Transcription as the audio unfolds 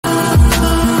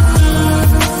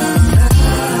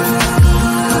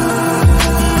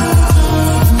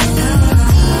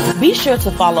sure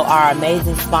to follow our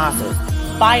amazing sponsors,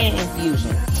 Fire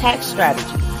Infusion, Tax Strategy,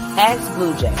 Ask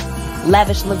Blue Jay,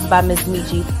 Lavish Looks by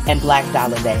MzMetchi, and Black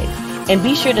Dollar Days. And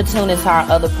be sure to tune into our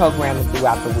other programming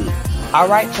throughout the week. All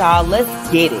right, y'all,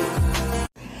 let's get it.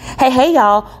 Hey,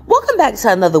 y'all. Welcome back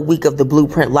to another week of the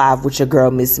Blueprint Live with your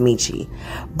girl, MzMetchi.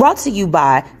 Brought to you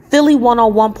by Philly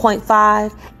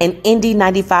 101.5 and Indy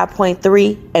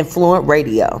 95.3 and Fluent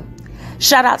Radio.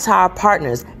 Shout out to our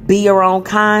partners, Be Your Own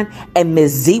Kind and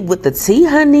Ms. Z with the Tea,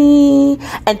 honey.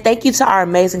 And thank you to our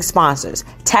amazing sponsors,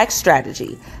 Tax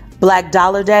Strategy, Black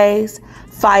Dollar Days,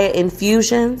 Fire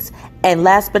Infusions, and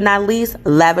last but not least,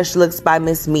 Lavish Looks by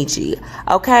MzMetchi.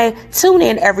 Okay, tune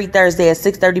in every Thursday at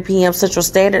 6:30 p.m. Central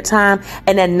Standard Time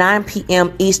and at 9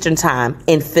 p.m. Eastern Time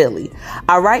in Philly.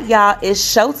 All right, y'all, it's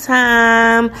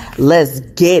showtime. Let's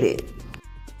get it.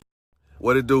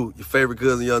 What it do? Your favorite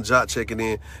cousin Young Jock checking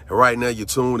in. And right now you're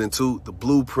tuned into the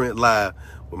Blueprint Live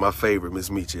with my favorite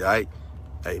MzMetchi, all right?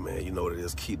 Hey, man, you know what it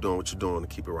is. Keep doing what you're doing and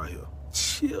keep it right here.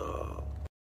 Chill.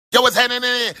 Yo, what's happening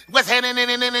in? What's happening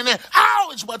in? Oh,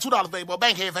 it's your boy, $2 Fabo,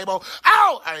 Bankhead Fabo.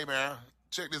 Oh, hey, man,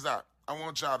 check this out. I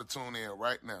want y'all to tune in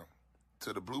right now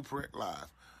to the Blueprint Live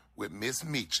with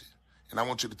MzMetchi. And I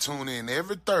want you to tune in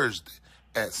every Thursday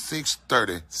at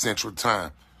 6:30 Central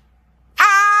Time.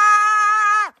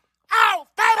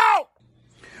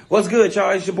 What's good,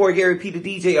 y'all? It's your boy Gary P, the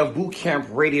DJ of Boot Camp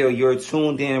Radio. You're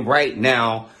tuned in right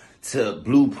now to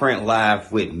Blueprint Live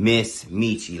with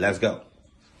MzMetchi. Let's go.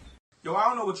 Yo, I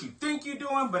don't know what you think you're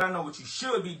doing, but I know what you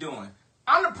should be doing.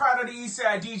 I'm the pride of the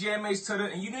Eastside DJ MH Tutter,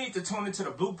 and you need to tune into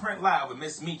the Blueprint Live with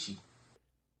MzMetchi.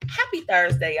 Happy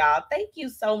Thursday, y'all. Thank you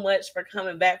so much for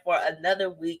coming back for another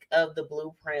week of the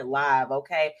Blueprint Live,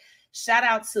 okay? Shout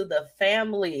out to the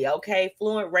family, okay?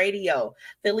 Fluent Radio,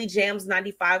 Philly Jams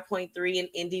 95.3 and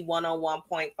Indy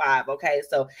 101.5, okay?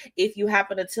 So if you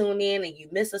happen to tune in and you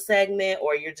miss a segment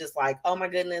or you're just like, oh my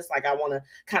goodness, like I want to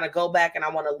kind of go back and I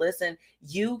want to listen,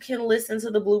 you can listen to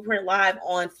the Blueprint Live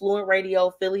on Fluent Radio,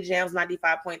 Philly Jams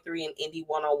 95.3 and Indy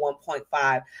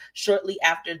 101.5 shortly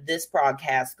after this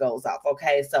broadcast goes off,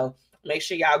 okay? So make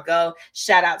sure y'all go.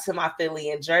 Shout out to my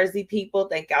Philly and Jersey people.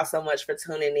 Thank y'all so much for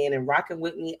tuning in and rocking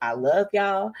with me. I love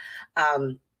y'all.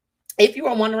 If you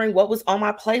were wondering what was on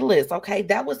my playlist, okay,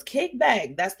 that was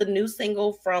Kickback. That's the new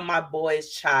single from my boys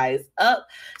Chai's Up.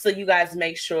 So you guys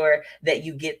make sure that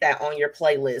you get that on your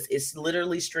playlist. It's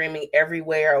literally streaming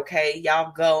everywhere, okay?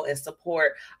 Y'all go and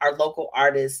support our local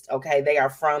artists, okay? They are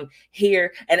from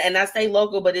here. And I say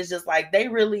local, but it's just like they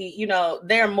really, you know,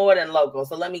 they're more than local.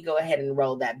 So let me go ahead and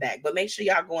roll that back. But make sure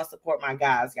y'all go and support my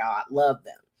guys, y'all. I love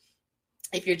them.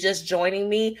 If you're just joining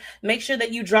me, make sure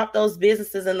that you drop those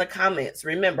businesses in the comments.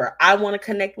 Remember, I want to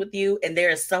connect with you, and there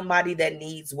is somebody that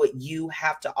needs what you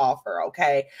have to offer,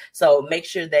 okay? So make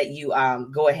sure that you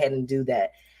go ahead and do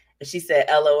that. And she said,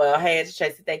 LOL. Hey, it's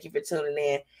Tracy. Thank you for tuning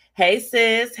in. Hey,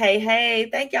 sis. Hey.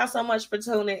 Thank y'all so much for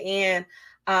tuning in.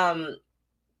 Y'all,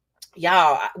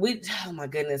 oh my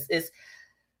goodness,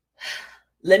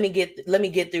 Let me get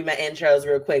through my intros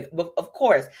real quick. But of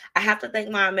course, I have to thank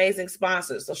my amazing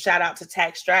sponsors. So shout out to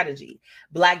Tax Strategy,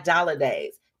 Black Dollar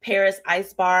Days, Paris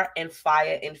Ice Bar, and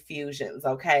Fire Infusions.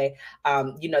 Okay.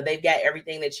 You know, they've got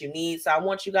everything that you need. So I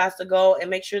want you guys to go and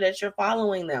make sure that you're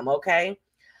following them. Okay.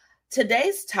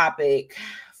 Today's topic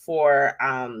for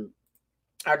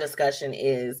our discussion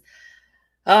is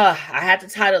I had to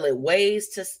title it Ways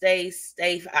to Stay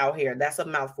Safe Out Here. That's a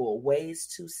mouthful. Ways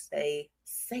to stay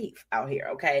safe out here.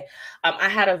 Okay. I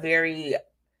had a very,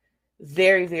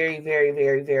 very, very, very,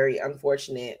 very, very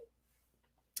unfortunate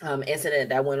incident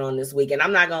that went on this week. And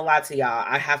I'm not going to lie to y'all.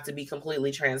 I have to be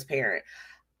completely transparent.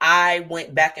 I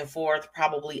went back and forth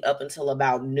probably up until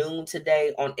about noon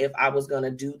today on if I was going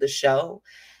to do the show,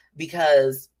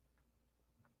 because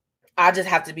I just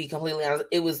have to be completely honest.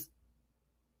 It was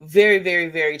very, very,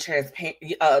 very transparent,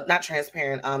 not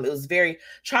transparent. It was very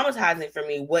traumatizing for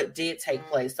me what did take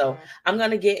place. So I'm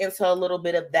going to get into a little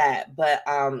bit of that, but,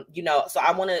 you know, so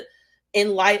I want to,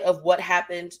 in light of what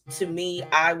happened to me,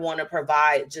 I want to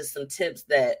provide just some tips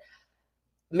that,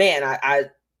 man, I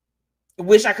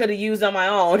wish I could have used on my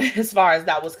own as far as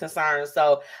that was concerned.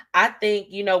 So I think,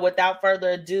 you know, without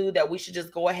further ado, that we should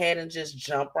just go ahead and just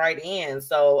jump right in.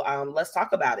 So let's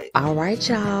talk about it. All right,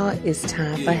 y'all. It's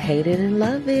time for Hate It and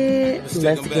Love It.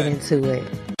 Let's get into it.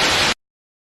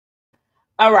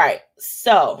 All right.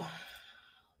 So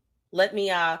let's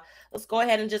go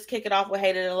ahead and just kick it off with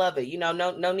Hate It and Love It. You know,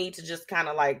 no need to just kind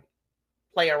of like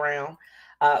play around.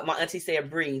 My auntie said,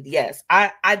 breathe. Yes,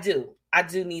 I do. I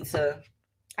do need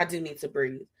to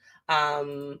breathe.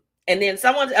 And then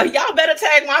someone, y'all better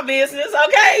tag my business,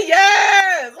 okay?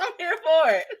 Yes, I'm here for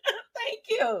it. Thank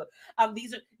you.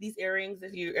 These earrings,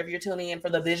 if you're tuning in for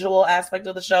the visual aspect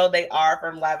of the show, they are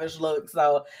from Lavish Look.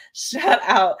 So shout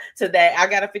out to that. I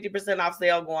got a 50% off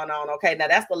sale going on. Okay, now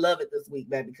that's the love it this week,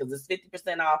 baby, because it's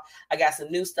 50% off. I got some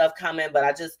new stuff coming, but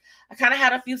I kind of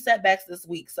had a few setbacks this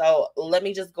week. So let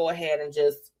me just go ahead and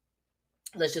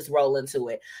let's just roll into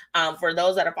it. For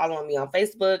those that are following me on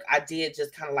Facebook, I did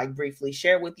just kind of like briefly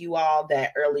share with you all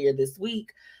that earlier this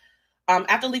week,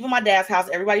 after leaving my dad's house,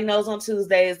 everybody knows on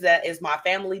Tuesdays that is my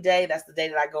family day. That's the day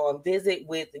that I go and visit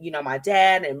with, my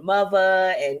dad and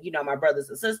mother and, my brothers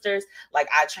and sisters. Like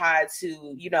I try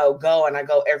to, go, and I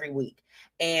go every week.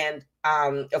 And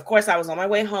of course I was on my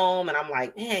way home and I'm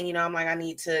like, man, I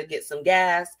need to get some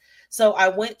gas. So I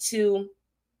went to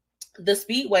the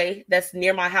Speedway that's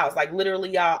near my house. Like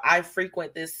literally, y'all, I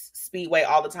frequent this Speedway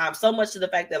all the time. So much to the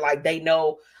fact that like they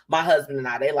know my husband and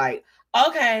I. They like,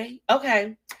 okay.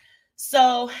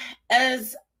 So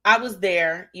as I was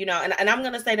there, and I'm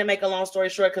going to say, to make a long story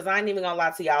short, because I ain't even going to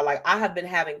lie to y'all, like I have been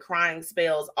having crying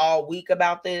spells all week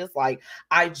about this. Like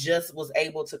I just was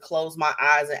able to close my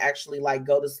eyes and actually like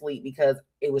go to sleep because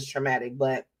it was traumatic.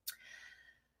 But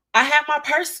I had my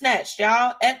purse snatched,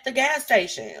 y'all, at the gas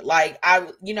station. Like I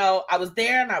was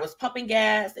there and I was pumping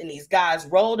gas and these guys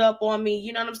rolled up on me,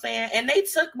 you know what I'm saying? And they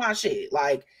took my shit,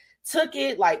 like took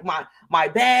it, like my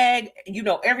bag,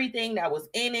 everything that was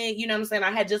in it, you know what I'm saying?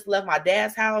 I had just left my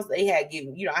dad's house. They had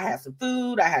given, I had some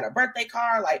food, I had a birthday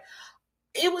card, like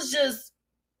it was just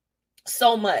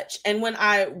so much. And when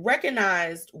I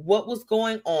recognized what was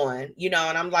going on, and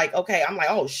I'm like, okay, I'm like,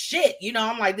 oh shit,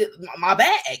 I'm like, my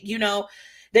bag,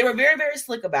 They were very, very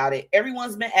slick about it.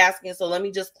 Everyone's been asking, so let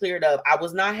me just clear it up. I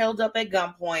was not held up at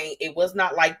gunpoint. It was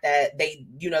not like that. They,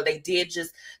 they did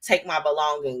just take my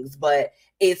belongings, but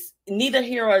it's neither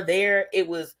here or there. It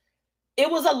was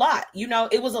a lot,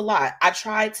 it was a lot. I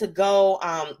tried to go,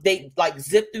 they like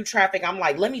zip through traffic. I'm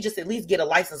like, let me just at least get a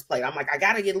license plate. I'm like, I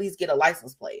gotta at least get a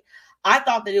license plate. I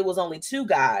thought that it was only 2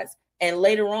 guys. And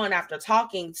later on, after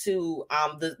talking to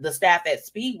the staff at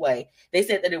Speedway, they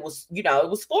said that it was, it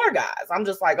was 4 guys. I'm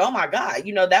just like, oh my God,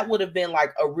 that would have been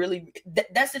like a really,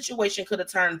 that situation could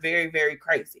have turned very, very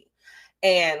crazy.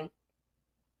 And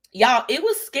y'all, it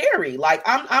was scary. Like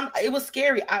it was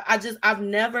scary. I've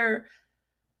never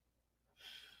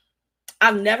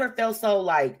felt so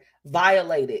like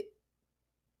violated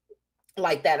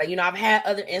like that. I've had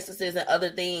other instances and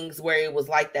other things where it was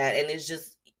like that. And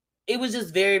it was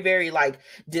just very, very like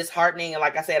disheartening. And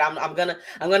like I said, I'm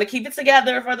gonna keep it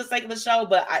together for the sake of the show.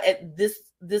 But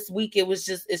this week it's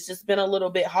just been a little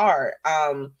bit hard.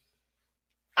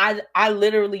 I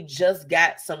literally just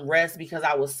got some rest because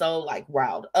I was so like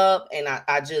riled up, and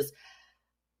I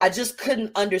just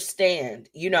couldn't understand,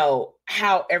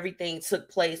 how everything took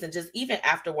place. And just even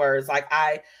afterwards, like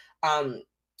I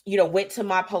went to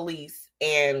my police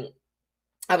and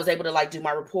I was able to like do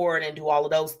my report and do all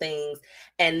of those things.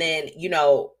 And then,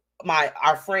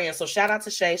 our friends. So shout out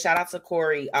to Shay, shout out to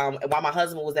Corey. While my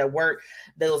husband was at work,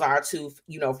 those are our 2,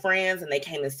 friends, and they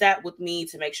came and sat with me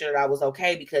to make sure that I was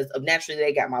okay, because of naturally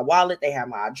they got my wallet, they had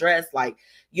my address. Like,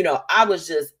 I was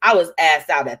assed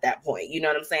out at that point. You know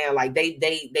what I'm saying? Like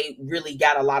they really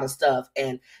got a lot of stuff,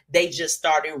 and they just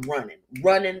started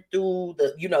running through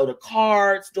the, the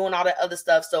cards, doing all that other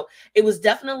stuff. So it was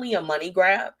definitely a money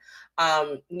grab.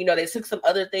 They took some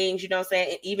other things, you know what I'm saying?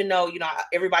 And even though,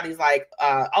 everybody's like,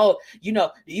 oh, do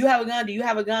you have a gun? Do you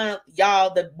have a gun?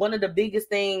 Y'all, one of the biggest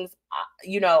things,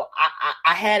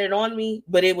 I had it on me,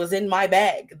 but it was in my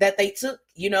bag that they took,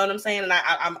 you know what I'm saying? And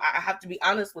I have to be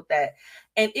honest with that.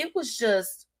 And it was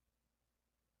just,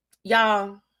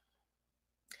 y'all,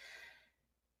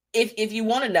 if you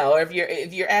want to know, or if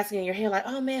you're asking in your head, like,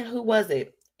 oh man, who was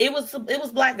it? It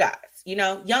was black guys,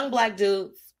 young black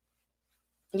dudes.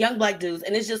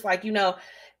 And it's just like,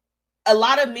 a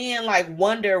lot of men like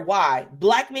wonder why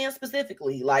black men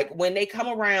specifically, like when they come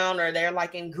around or they're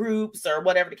like in groups or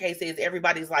whatever the case is,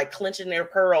 everybody's like clenching their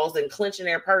pearls and clenching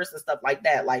their purse and stuff like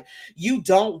that. Like you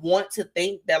don't want to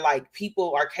think that like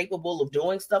people are capable of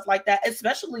doing stuff like that,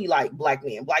 especially like black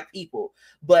men, black people.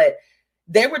 But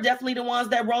they were definitely the ones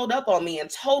that rolled up on me and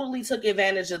totally took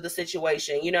advantage of the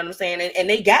situation. You know what I'm saying? And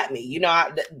they got me,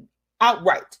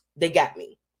 outright. They got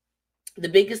me. The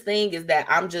biggest thing is that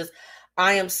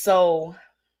I am so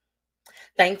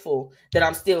thankful that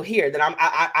I'm still here, that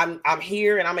I'm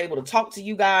here and I'm able to talk to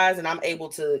you guys, and I'm able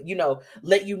to,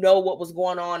 let you know what was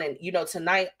going on. And,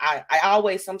 tonight I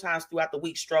always sometimes throughout the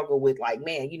week struggle with like,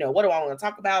 man, what do I want to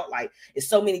talk about? Like, it's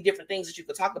so many different things that you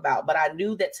could talk about. But I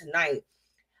knew that tonight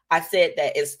I said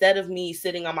that instead of me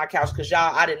sitting on my couch, because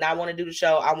y'all, I did not want to do the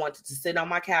show. I wanted to sit on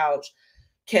my couch,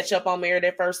 catch up on Married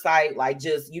at First Sight, like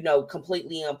just,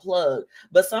 completely unplug.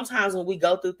 But sometimes when we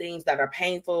go through things that are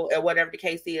painful or whatever the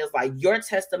case is, like your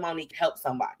testimony can help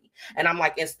somebody. And I'm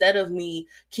like, instead of me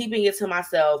keeping it to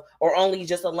myself or only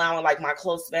just allowing like my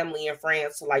close family and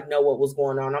friends to like know what was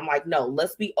going on, I'm like, no,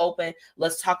 let's be open.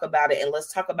 Let's talk about it. And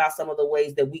let's talk about some of the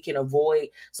ways that we can avoid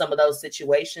some of those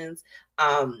situations.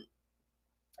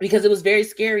 Because it was very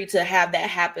scary to have that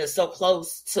happen so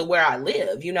close to where I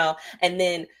live, and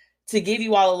then to give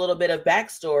you all a little bit of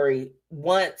backstory,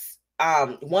 once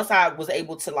I was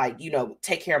able to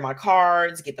take care of my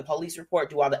cards, get the police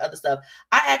report, do all the other stuff,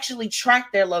 I actually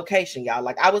tracked their location, y'all.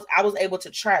 Like I was able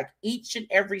to track each and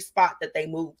every spot that they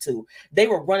moved to. They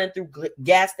were running through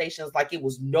gas stations like it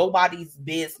was nobody's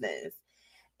business.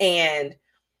 And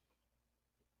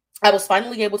I was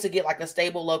finally able to get like a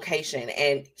stable location,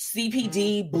 and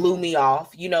CPD blew me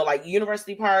off. Like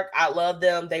University Park, I love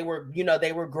them. They were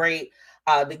great.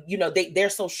 They're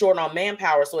so short on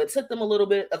manpower. So it took them a little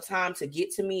bit of time to get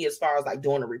to me as far as like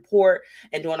doing a report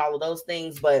and doing all of those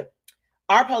things. But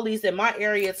our police in my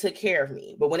area took care of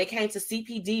me. But when it came to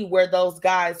CPD, where those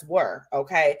guys were,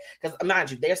 okay, because mind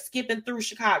you, they're skipping through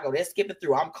Chicago. They're skipping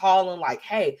through. I'm calling like,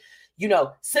 hey,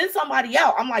 send somebody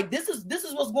out. I'm like, this is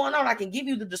what's going on. I can give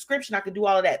you the description. I can do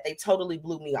all of that. They totally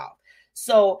blew me off.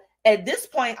 So at this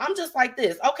point, I'm just like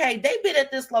this. Okay, they've been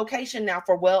at this location now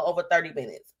for well over 30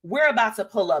 minutes. We're about to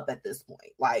pull up at this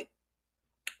point. Like,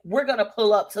 we're going to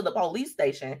pull up to the police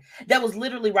station that was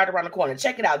literally right around the corner.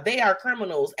 Check it out. They are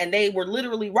criminals, and they were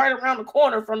literally right around the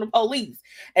corner from the police.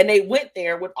 And they went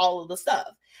there with all of the stuff.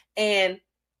 And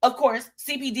of course,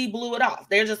 CPD blew it off.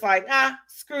 They're just like,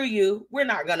 screw you. We're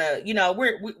not gonna,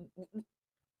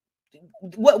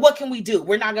 what can we do?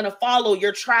 We're not gonna follow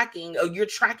your tracking, or you're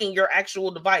tracking your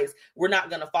actual device. We're not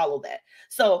gonna follow that.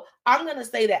 So I'm gonna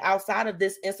say that outside of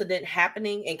this incident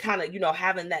happening and kind of,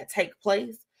 having that take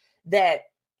place, that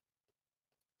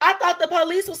I thought the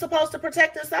police was supposed to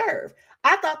protect and serve.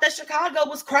 I thought that Chicago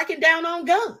was cracking down on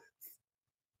guns.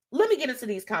 Let me get into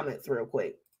these comments real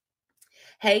quick.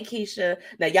 Hey, Keisha.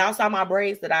 Now, y'all saw my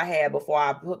braids that I had before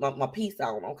I put my piece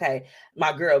on, okay?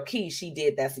 My girl, Key, she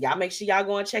did that. So y'all make sure y'all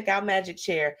go and check out Magic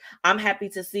Chair. I'm happy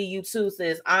to see you too,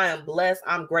 sis. I am blessed.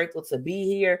 I'm grateful to be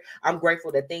here. I'm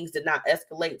grateful that things did not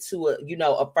escalate to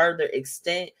a further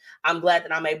extent. I'm glad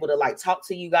that I'm able to talk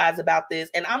to you guys about this.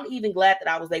 And I'm even glad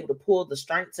that I was able to pull the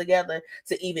strength together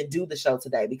to even do the show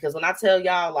today. Because when I tell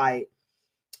y'all, I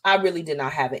really did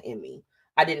not have it in me.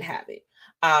 I didn't have it.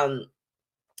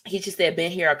 He just said,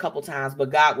 been here a couple times, but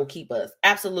God will keep us.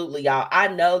 Absolutely, y'all. I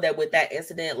know that with that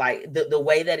incident, the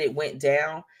way that it went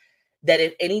down, that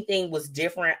if anything was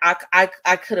different,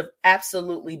 I could have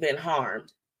absolutely been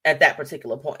harmed at that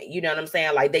particular point. You know what I'm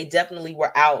saying? They definitely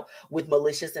were out with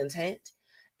malicious intent.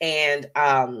 And,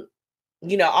 all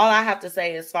I have to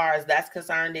say as far as that's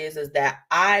concerned is that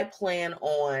I plan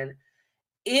on,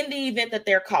 in the event that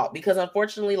they're caught, because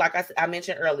unfortunately, like I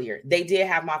mentioned earlier, they did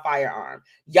have my firearm.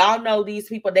 Y'all know these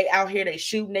people, they out here, they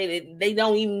shooting, they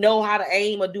don't even know how to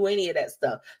aim or do any of that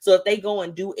stuff. So if they go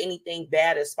and do anything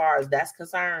bad as far as that's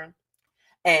concerned,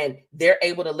 and they're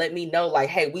able to let me know,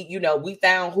 hey, we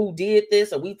found who did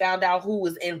this, or we found out who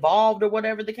was involved, or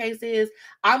whatever the case is,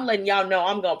 I'm letting y'all know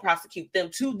I'm going to prosecute them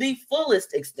to the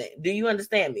fullest extent. Do you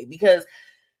understand me? Because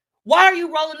why are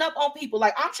you rolling up on people?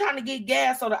 I'm trying to get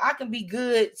gas so that I can be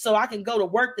good, so I can go to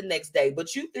work the next day.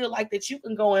 But you feel like that you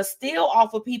can go and steal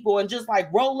off of people and just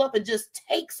roll up and just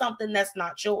take something that's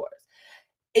not yours.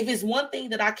 If it's one thing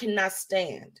that I cannot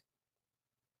stand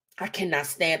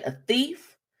a thief.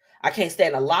 I can't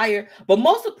stand a liar, but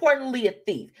most importantly, a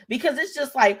thief, because it's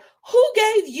just who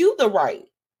gave you the right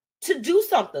to do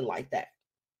something like that?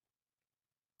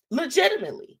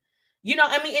 Legitimately.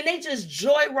 And they just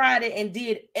joyrided and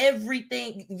did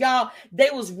everything. Y'all, they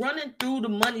was running through the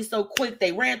money so quick.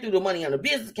 They ran through the money on the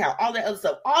business account, all that other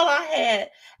stuff. All I had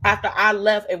after I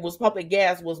left and was pumping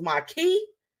gas was my key.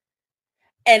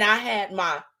 And I had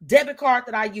my debit card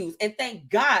that I used. And thank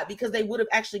God, because they would have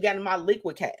actually gotten my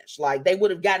liquid cash. They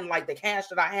would have gotten the cash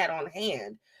that I had on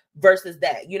hand versus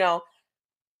that,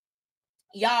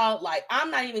 Y'all, I'm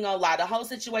not even gonna lie, the whole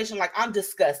situation, I'm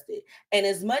disgusted. And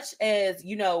as much as,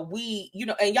 we,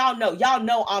 and y'all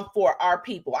know I'm for our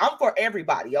people. I'm for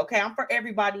everybody, okay? I'm for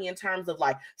everybody in terms of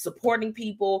supporting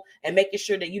people and making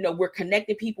sure that, we're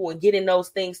connecting people and getting those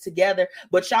things together.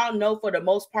 But y'all know, for the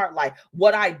most part,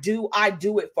 what I do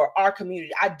it for our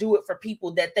community. I do it for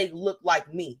people that they look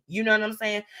like me. You know what I'm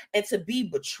saying? And to be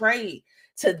betrayed,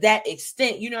 to that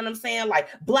extent. You know what I'm saying? Like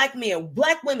black men,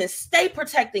 black women, stay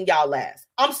protecting y'all ass.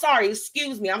 I'm sorry,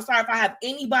 excuse me. I'm sorry if I have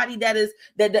anybody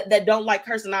that don't like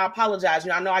cursing. I apologize. You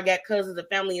know, I know I got cousins and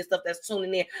family and stuff that's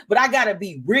tuning in, but I gotta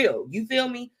be real. You feel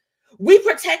me? We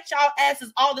protect y'all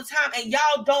asses all the time, and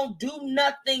y'all don't do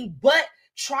nothing but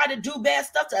try to do bad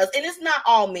stuff to us. And it's not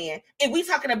all men. And we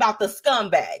talking about the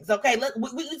scumbags, okay?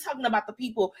 We talking about the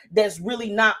people that's really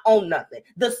not on nothing.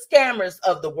 The scammers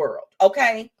of the world,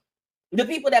 okay? The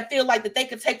people that feel like that they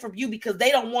could take from you because they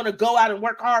don't want to go out and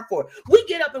work hard for it. We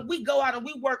get up and we go out and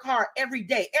we work hard every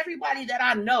day. Everybody that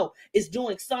I know is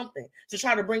doing something to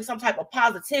try to bring some type of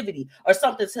positivity or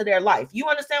something to their life. You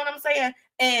understand what I'm saying?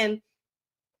 And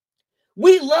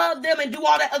we love them and do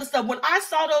all that other stuff. When I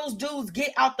saw those dudes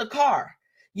get out the car,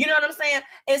 you know what I'm saying?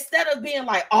 Instead of being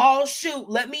like, oh, shoot,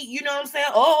 let me, you know what I'm saying?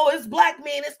 Oh, it's black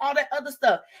men, it's all that other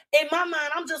stuff. In my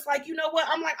mind, I'm just like, you know what?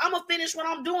 I'm like, I'm going to finish what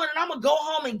I'm doing and I'm going to go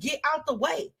home and get out the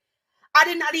way. I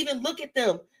did not even look at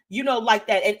them, you know, like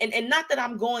that. And not that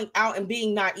I'm going out and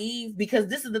being naive, because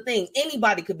this is the thing.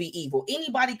 Anybody could be evil.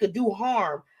 Anybody could do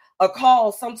harm or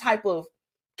cause some type of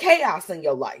chaos in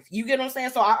your life. You get what I'm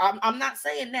saying? So I'm not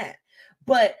saying that.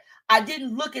 But I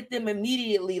didn't look at them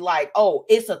immediately like, oh,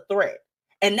 it's a threat.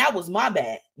 And that was my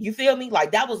bad. You feel me?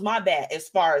 Like that was my bad as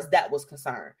far as that was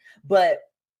concerned. But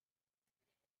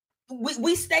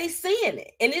we stay seeing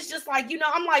it. And it's just like, you know,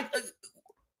 I'm like,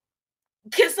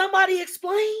 can somebody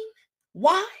explain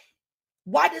why?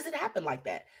 Why does it happen like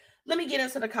that? Let me get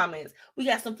into the comments. We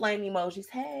got some flame emojis.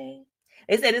 Hey.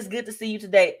 They said it's good to see you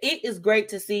today. It is great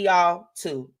to see y'all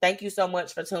too. Thank you so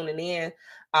much for tuning in.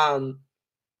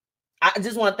 I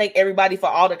just want to thank everybody for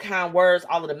all the kind words,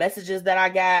 all of the messages that I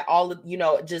got, all of, you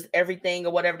know, just everything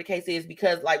or whatever the case is,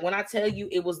 because like when I tell you,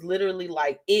 it was literally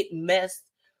like it messed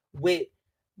with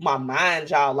my mind,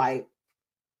 y'all. Like,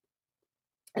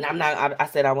 and I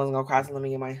said I wasn't gonna cry, so let me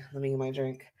get my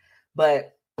drink.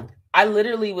 But I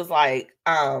literally was like,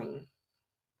 y'all,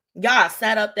 I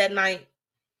sat up that night.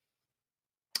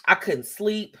 I couldn't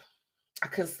sleep.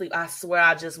 I swear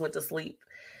I just went to sleep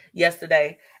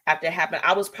yesterday after it happened.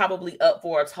 I was probably up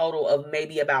for a total of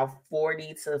maybe about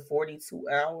 40 to 42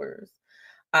 hours.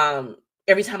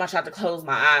 Every time I tried to close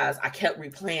my eyes, I kept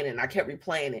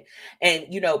replaying it. And,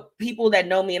 you know, people that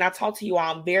know me, and I talk to you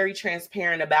all, I'm very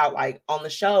transparent about, like, on the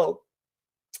show,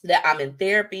 that I'm in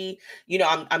therapy. You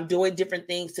know, I'm doing different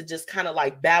things to just kind of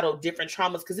like battle different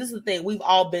traumas. Because this is the thing, we've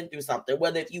all been through something,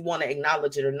 whether if you want to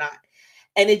acknowledge it or not.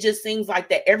 And it just seems like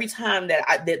that every time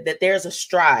that that there's a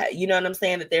stride, you know what I'm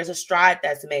saying? That there's a stride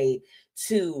that's made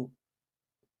to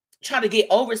try to get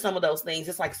over some of those things.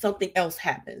 It's like something else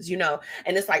happens, you know?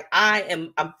 And it's like,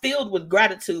 I'm filled with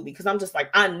gratitude because I'm just like,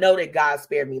 I know that God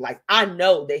spared me. Like, I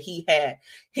know that he had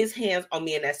his hands on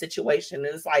me in that situation.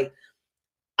 And it's like,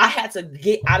 I had to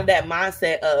get out of that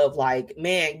mindset of like,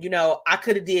 man, you know, I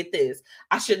could have did this.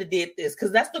 I should have did this.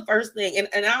 Because that's the first thing. And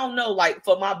I don't know, like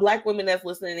for my black women that's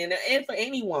listening and for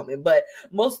any woman, but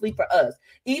mostly for us,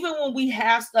 even when we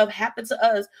have stuff happen to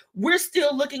us, we're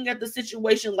still looking at the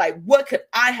situation like, what could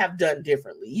I have done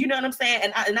differently? You know what I'm saying?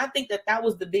 And I think that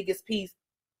was the biggest piece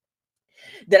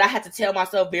that I had to tell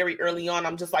myself very early on.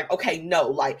 I'm just like, okay, no,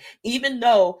 like, even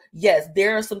though, yes,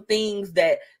 there are some things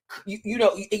that, you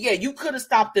know, yeah, you could have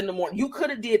stopped in the morning. You could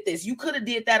have did this. You could have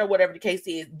did that, or whatever the case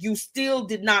is. You still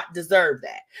did not deserve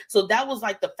that. So that was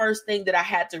like the first thing that I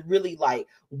had to really like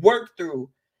work through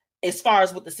as far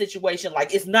as with the situation.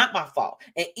 Like, it's not my fault.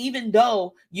 And even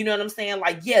though, you know what I'm saying?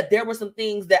 Like, yeah, there were some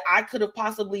things that I could have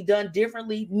possibly done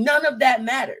differently. None of that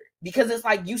mattered, because it's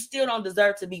like, you still don't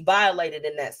deserve to be violated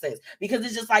in that sense, because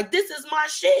it's just like, this is my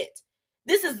shit.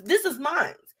 This is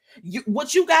mine.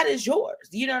 What you got is yours.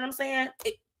 You know what I'm saying?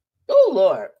 Oh,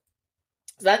 Lord.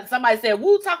 Somebody said,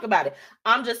 woo, talk about it.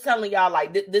 I'm just telling y'all,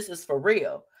 like, this is for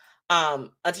real.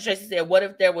 Auntie Tracy said, what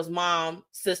if there was mom,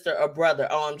 sister, or brother?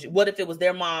 What if it was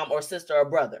their mom or sister or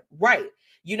brother? Right.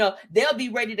 You know, they'll be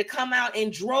ready to come out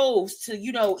in droves to,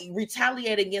 you know,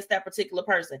 retaliate against that particular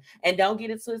person. And don't get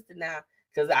it twisted now,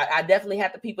 because I definitely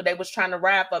had the people that was trying to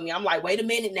ride for me. I'm like, wait a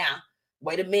minute now.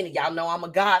 Wait a minute. Y'all know I'm a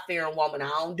God-fearing woman. I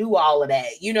don't do all of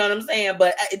that. You know what I'm saying?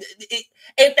 But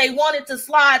if they wanted to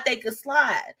slide, they could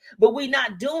slide. But we're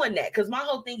not doing that. Because my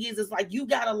whole thing is like, you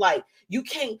gotta like, you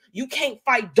can't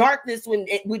fight darkness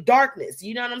with darkness.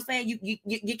 You know what I'm saying?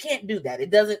 You can't do that. It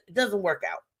doesn't work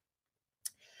out.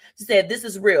 She said, this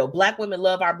is real. Black women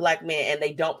love our black men and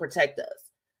they don't protect us.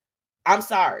 I'm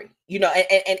sorry. You know,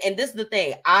 and this is the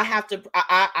thing.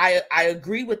 I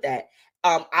agree with that.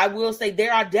 I will say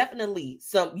there are definitely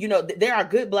some, there are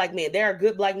good black men. There are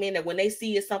good black men that when they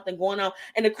see something going on,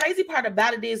 and the crazy part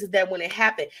about it is that when it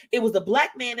happened, it was a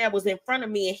black man that was in front of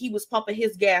me and he was pumping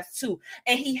his gas too.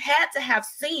 And he had to have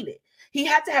seen it. He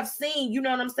had to have seen, you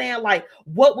know what I'm saying? Like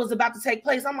what was about to take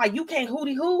place. I'm like, you can't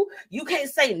hootie hoo. You can't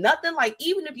say nothing. Like,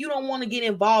 even if you don't want to get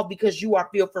involved because you are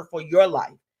fearful for your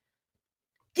life,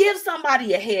 give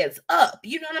somebody a heads up.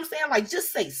 You know what I'm saying? Like,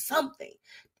 just say something.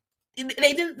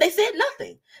 They said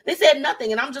nothing. They said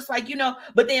nothing. And I'm just like,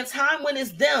 but then time when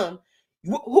it's them,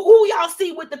 who y'all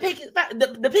see with the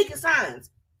picket signs,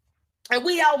 and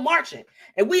we out marching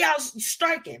and we out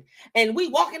striking and we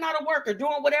walking out of work or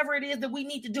doing whatever it is that we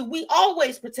need to do. We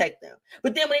always protect them.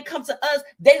 But then when it comes to us,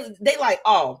 they like,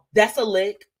 oh, that's a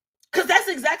lick. Because that's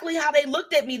exactly how they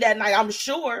looked at me that night, I'm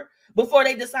sure, before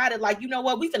they decided, like, you know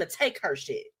what, we finna take her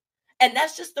shit. And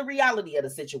that's just the reality of the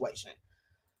situation.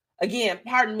 Again,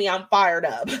 pardon me, I'm fired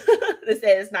up. They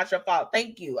said it's not your fault.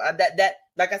 Thank you. That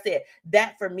like I said,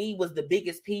 that for me was the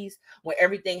biggest piece when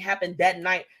everything happened that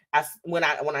night. When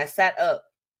I sat up,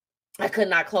 I could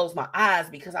not close my eyes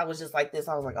because I was just like this.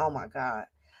 I was like, oh my God.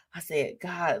 I said,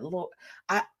 God, Lord,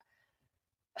 I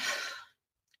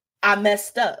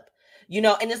messed up,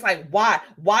 and it's like, why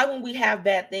when we have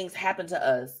bad things happen to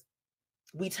us,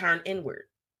 we turn inward?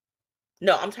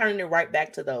 No, I'm turning it right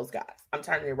back to those guys. I'm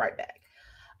turning it right back.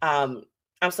 I'm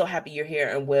so happy you're here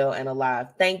and well and alive.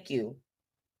 Thank you.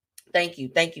 Thank you.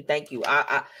 Thank you. Thank you.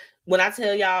 When I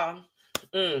tell y'all,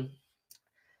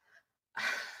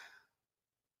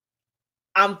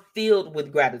 I'm filled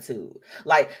with gratitude.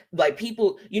 Like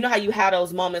people, you know how you have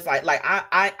those moments like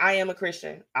I am a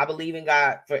Christian. I believe in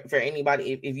God for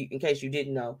anybody, if you, in case you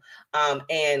didn't know.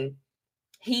 And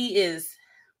he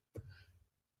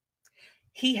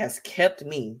has kept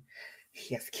me.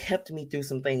 He has kept me through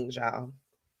some things, y'all.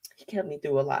 He kept me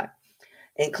through a lot,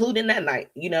 including that night.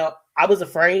 I was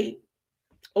afraid.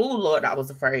 Oh, Lord, I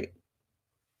was afraid.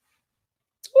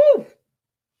 Woo.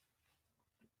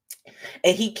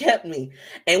 And he kept me.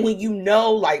 And when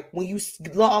like when you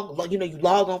log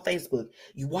on Facebook,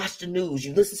 you watch the news,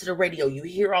 you listen to the radio, you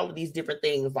hear all of these different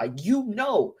things, like,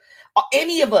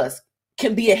 any of us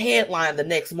can be a headline the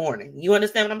next morning. You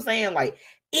understand what I'm saying? Like,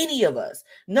 any of us,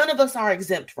 none of us are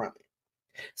exempt from it.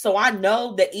 So I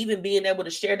know that even being able to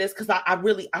share this, because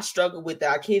I struggle with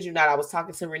that. I kid you not. I was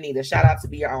talking to Renita. Shout out to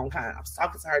Be Your Own Kind. I was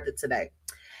talking to her today.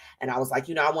 And I was like,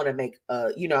 I want to make,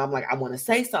 I'm like, I want to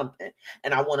say something,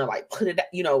 and I want to like put it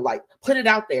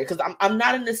out there, because I'm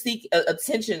not in the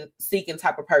attention seeking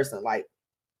type of person, like,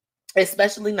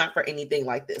 especially not for anything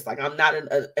like this. Like, I'm not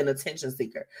an attention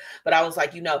seeker, but I was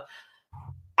like,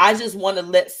 I just want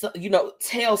to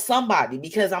tell somebody,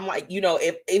 because I'm like,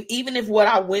 if even if what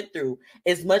I went through,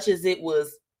 as much as it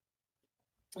was,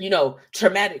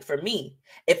 traumatic for me,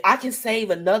 if I can save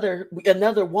another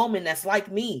woman that's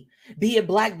like me, be it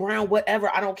black, brown,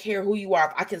 whatever, I don't care who you are,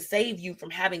 if I can save you from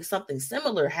having something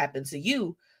similar happen to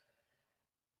you,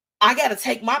 I got to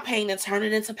take my pain and turn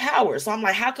it into power. So I'm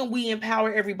like, how can we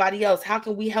empower everybody else? How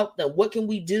can we help them? What can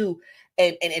we do?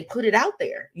 And put it out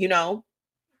there,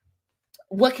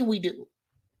 What can we do?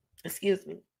 Excuse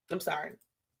me. I'm sorry.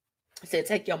 I said,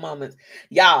 take your moments.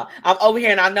 Y'all, I'm over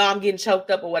here and I know I'm getting choked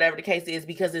up or whatever the case is,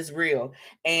 because it's real.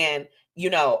 And,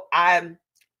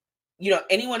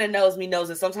 anyone that knows me knows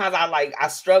that sometimes I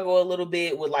struggle a little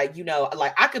bit with like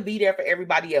I could be there for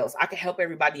everybody else. I could help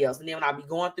everybody else. And then when I be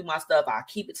going through my stuff, I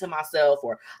keep it to myself,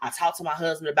 or I talk to my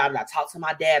husband about it. I talk to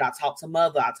my dad. I talk to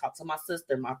mother. I talk to my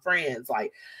sister, my friends.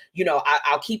 Like,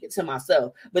 I'll keep it to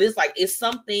myself. But it's like, it's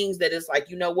some things that it's like,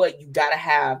 you know what? You got to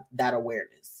have that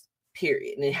awareness,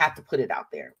 period. And you have to put it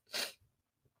out there.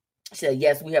 She said,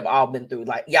 yes, we have all been through.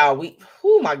 Like, y'all,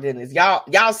 oh my goodness,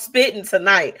 y'all spitting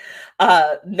tonight.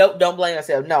 Nope, don't blame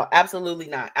yourself. No, absolutely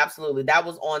not. Absolutely. That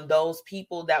was on those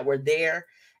people that were there.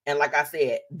 And like I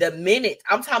said,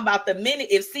 I'm talking about the minute,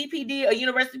 if CPD or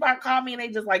University Park called me and they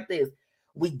just like this,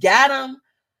 we got them,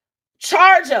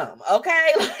 charge them,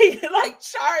 okay? Like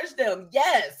charge them.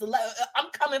 Yes,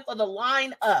 I'm coming for the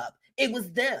line up. It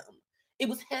was them. It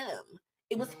was him.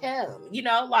 It was him.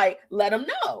 Like, let them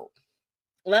know.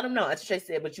 Let them know. As Shay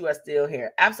said, but you are still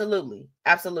here. Absolutely.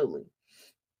 Absolutely.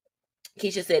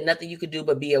 Keisha said, nothing you could do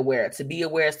but be aware. To be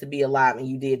aware is to be alive. And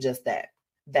you did just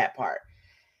that part.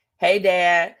 Hey,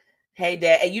 Dad. Hey,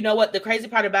 Dad. And you know what? The crazy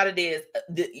part about it is,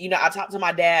 I talked to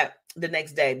my dad the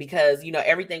next day because,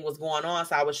 everything was going on.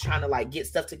 So I was trying to like get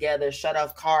stuff together, shut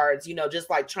off cards, just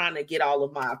like trying to get all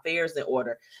of my affairs in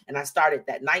order. And I started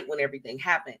that night when everything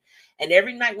happened. And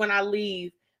every night when I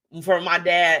leave from my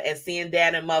dad and seeing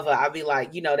dad and mother, I'll be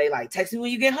like, they like, text me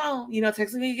when you get home,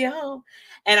 text me when you get home.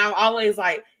 And I'm always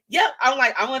like, Yep. I'm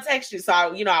like, I'm gonna text you. So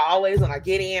I always when I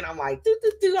get in, I'm like,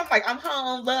 I'm like, I'm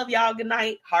home. Love y'all. Good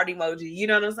night. Heart emoji. You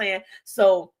know what I'm saying?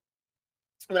 So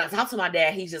when I talk to my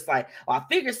dad, he's just like, well,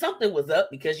 I figured something was up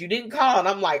because you didn't call. And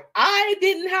I'm like, I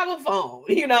didn't have a phone.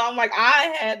 I'm like,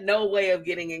 I had no way of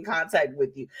getting in contact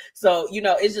with you. So,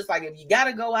 it's just like, if you got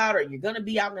to go out or you're going to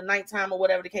be out in the nighttime or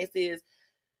whatever the case is,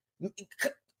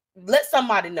 let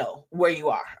somebody know where you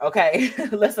are. Okay.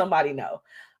 Let somebody know.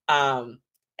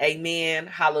 Amen.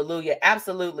 Hallelujah.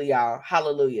 Absolutely, y'all.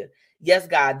 Hallelujah. Yes,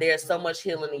 God, there's so much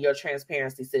healing in your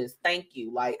transparency, sis. Thank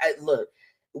you. Like, look,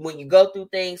 when you go through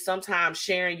things, sometimes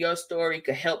sharing your story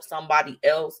could help somebody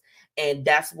else. And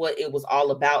that's what it was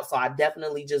all about. So I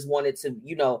definitely just wanted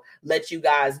to, let you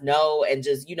guys know and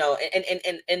just,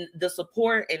 and the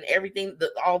support and everything,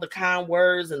 all the kind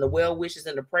words and the well wishes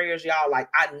and the prayers, y'all, like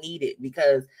I need it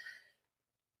because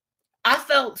I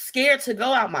felt scared to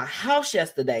go out my house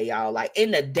yesterday, y'all. Like in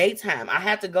the daytime, I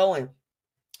had to go and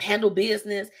handle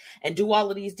business and do all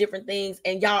of these different things.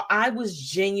 And y'all, I was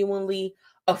genuinely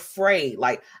afraid.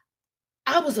 Like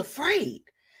I was afraid.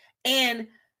 And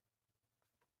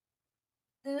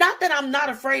not that I'm not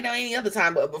afraid of any other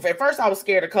time, but at first I was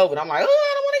scared of COVID. I'm like,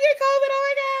 oh, I don't want to get COVID. Oh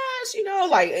my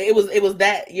gosh. Like it was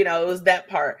that, it was that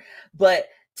part. But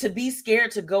to be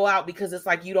scared to go out because it's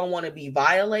like you don't want to be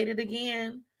violated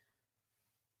again.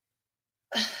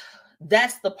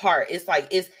 That's the part. It's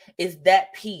like it's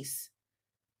that piece.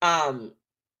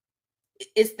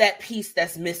 It's that piece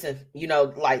that's missing,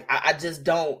 like I just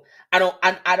don't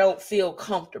feel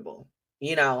comfortable,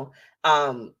 and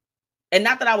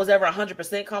not that I was ever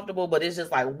 100% comfortable, but it's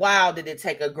just like, wow, did it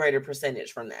take a greater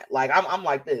percentage from that? Like, I'm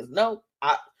like this. Nope.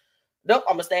 I'm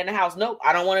gonna stay in the house. Nope.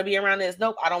 I don't want to be around this.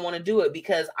 Nope. I don't want to do it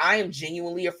because I am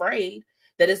genuinely afraid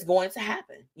that it's going to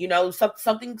happen.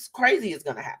 Something crazy is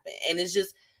going to happen. And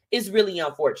it's really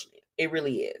unfortunate. It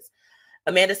really is.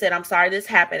 Amanda said, I'm sorry this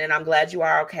happened and I'm glad you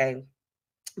are okay.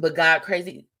 But God,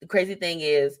 the crazy thing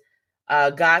is,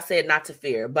 God said not to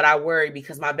fear, but I worry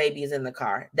because my baby is in the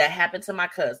car. That happened to my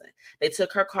cousin. They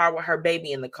took her car with her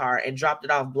baby in the car and dropped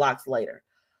it off blocks later.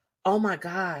 Oh my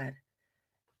God.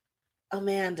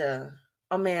 Amanda,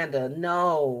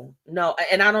 no.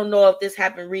 And I don't know if this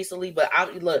happened recently, but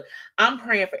I'm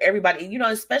praying for everybody,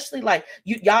 especially like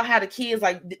y'all had the kids.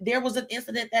 Like there was an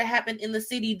incident that happened in the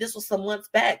city. This was some months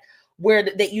back where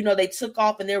they took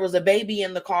off and there was a baby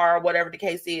in the car or whatever the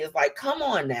case is. Like, come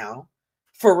on now.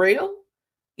 For real?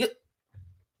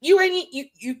 You're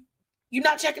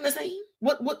not checking the scene?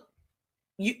 What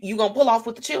you gonna pull off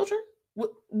with the children?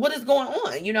 What is going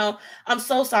on? I'm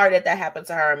so sorry that happened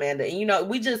to her, Amanda. And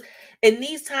we just in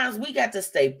these times we got to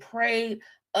stay prayed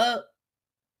up.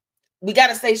 We got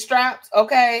to stay strapped.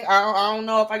 Okay. I don't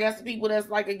know if I got some people that's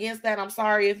like against that. I'm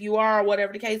sorry if you are, or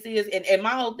whatever the case is. And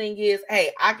my whole thing is,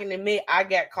 hey, I can admit I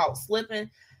got caught slipping.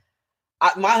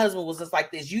 My husband was just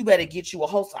like this. You better get you a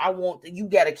holster. You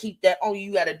got to keep that on.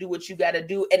 You got to do what you got to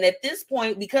do. And at this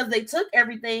point, because they took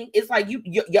everything, it's like you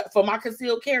for my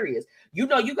concealed carriers, you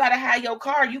got to have your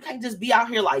car. You can't just be out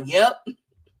here like, yep.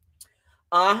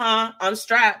 I'm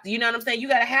strapped. You know what I'm saying? You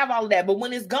got to have all of that. But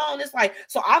when it's gone, it's like,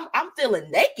 so I'm feeling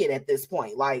naked at this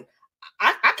point. Like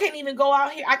I can't even go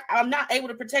out here. I'm not able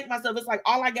to protect myself. It's like,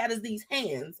 all I got is these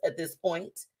hands at this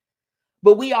point.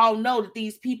 But we all know that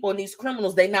these people and these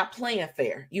criminals, they're not playing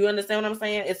fair. You understand what I'm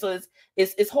saying?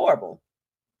 It's horrible.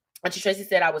 Auntie Tracy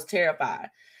said I was terrified.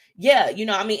 Yeah,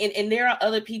 and there are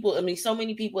other people. So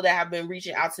many people that have been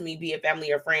reaching out to me, be it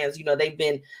family or friends. They've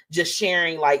been just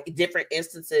sharing like different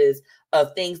instances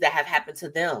of things that have happened to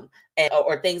them,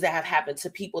 or things that have happened to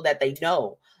people that they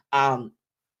know.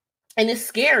 And it's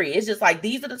scary. It's just like,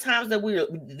 these are the times that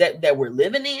we're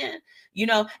living in,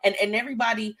 and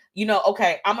everybody,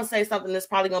 okay, I'm going to say something that's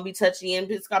probably going to be touchy and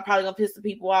it's probably going to piss the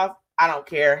people off. I don't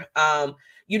care. A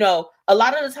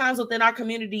lot of the times within our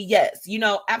community, yes,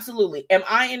 absolutely. Am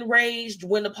I enraged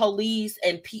when the police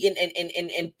and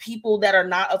people that are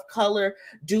not of color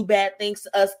do bad things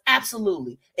to us?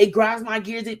 Absolutely. It grinds my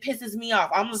gears. It pisses me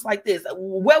off. I'm just like this.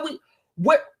 Where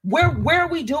are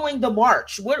we doing the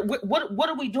march? What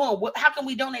are we doing? How can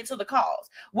we donate to the cause?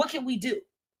 What can we do?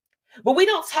 But we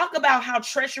don't talk about how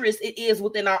treacherous it is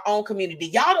within our own community.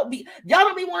 Y'all don't be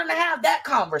wanting to have that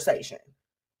conversation.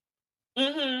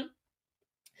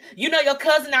 Your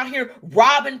cousin out here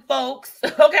robbing folks,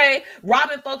 okay?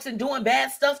 Robbing folks and doing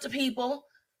bad stuff to people,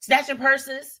 snatching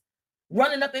purses,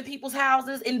 running up in people's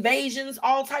houses, invasions,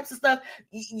 all types of stuff.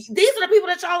 These are the people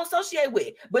that y'all associate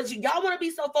with. But y'all want to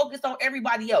be so focused on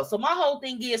everybody else. So my whole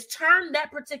thing is, turn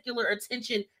that particular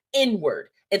attention inward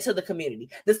into the community.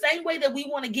 The same way that we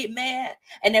want to get mad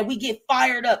and that we get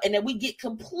fired up and that we get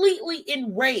completely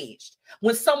enraged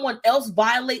when someone else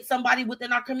violates somebody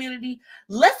within our community,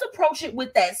 let's approach it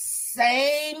with that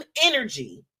same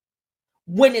energy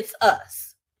when it's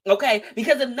us. Okay?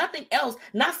 Because if nothing else,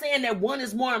 not saying that one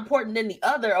is more important than the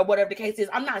other or whatever the case is,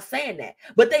 I'm not saying that,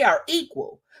 but they are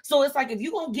equal. So it's like, if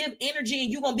you're going to give energy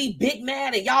and you're going to be big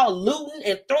mad and y'all looting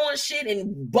and throwing shit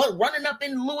and running up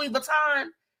in Louis Vuitton,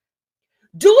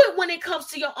 do it when it comes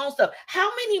to your own stuff. How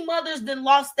many mothers then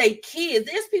lost their kids?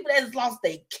 There's people that has lost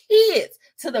their kids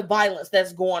to the violence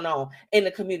that's going on in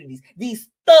the communities. These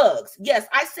thugs, yes,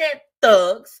 I said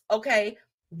thugs, okay,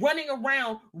 running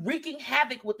around wreaking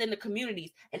havoc within the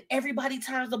communities, and everybody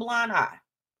turns a blind eye.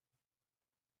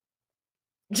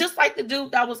 Just like the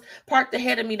dude that was parked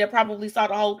ahead of me that probably saw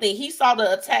the whole thing. He saw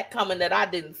the attack coming that I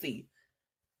didn't see.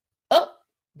 Oh,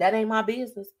 that ain't my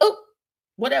business. Oh,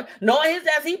 whatever. Knowing his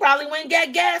ass, he probably went and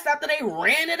got gas after they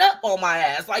ran it up on my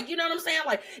ass. Like, you know what I'm saying?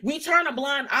 Like, we turn a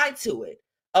blind eye to it,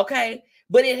 okay?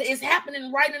 But it is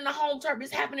happening right in the home turf.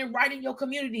 It's happening right in your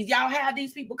communities. Y'all have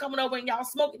these people coming over and y'all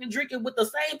smoking and drinking with the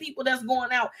same people that's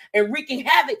going out and wreaking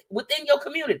havoc within your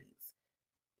communities.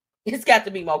 It's got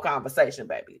to be more conversation,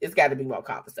 baby. It's got to be more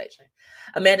conversation.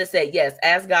 Amanda said, yes,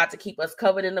 ask God to keep us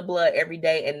covered in the blood every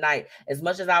day and night. As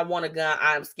much as I want a gun,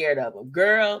 I'm scared of him.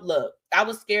 Girl, look, I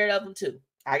was scared of him too.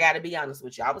 I got to be honest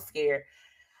with you. I was scared.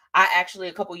 I actually,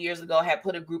 a couple years ago, had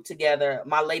put a group together.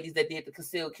 My ladies that did the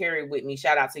concealed carry with me,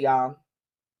 shout out to y'all.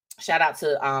 Shout out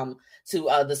to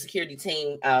the security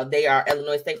team. They are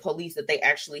Illinois State Police, that they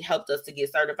actually helped us to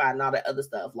get certified and all that other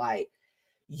stuff. Like,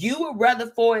 you would rather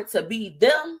for it to be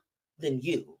them than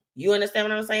you. You understand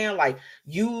what I'm saying? Like,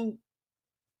 we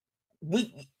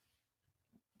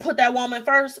put that woman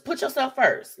first, put yourself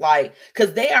first. Like,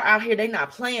 because they are out here, they're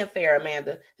not playing fair,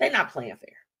 Amanda. They're not playing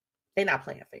fair. They're not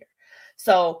playing fair.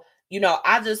 So,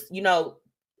 I just,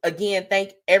 again,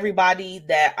 thank everybody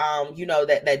that,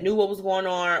 that knew what was going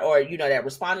on, or, that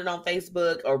responded on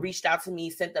Facebook or reached out to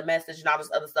me, sent the message and all this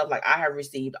other stuff. Like, I have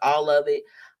received all of it.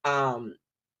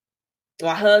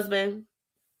 My husband,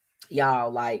 y'all,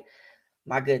 like,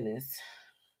 my goodness,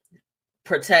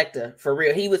 protector for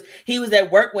real. He was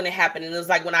at work when it happened, and it was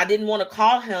like, when I didn't want to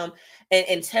call him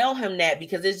and tell him that,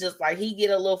 because it's just like he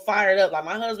get a little fired up. Like,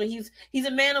 my husband, he's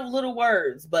a man of little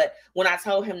words, but when I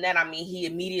told him that, I mean, he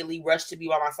immediately rushed to be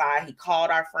by my side. He called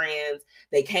our friends.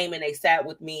 They came and they sat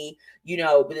with me,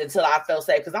 but until I felt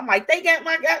safe, because I'm like, they got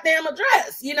my goddamn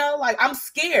address, like, I'm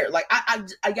scared. Like,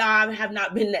 I have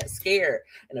not been that scared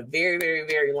in a very, very,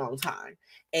 very long time.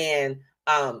 And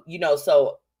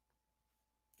so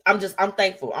I'm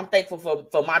thankful. I'm thankful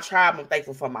for my tribe. I'm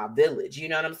thankful for my village. You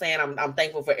know what I'm saying? I'm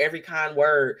thankful for every kind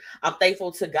word. I'm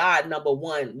thankful to God, number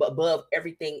one, but above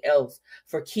everything else,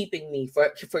 for keeping me,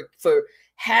 for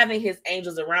having his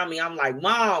angels around me. I'm like,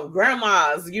 mom,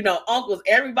 grandmas, uncles,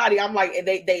 everybody. I'm like,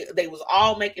 they was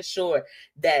all making sure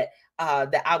that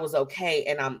I was okay.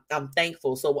 And I'm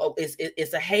thankful. So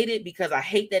it's a hated, because I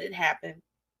hate that it happened.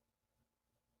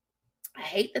 I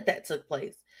hate that took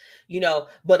place,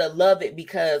 but I love it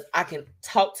because I can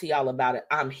talk to y'all about it.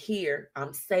 I'm here.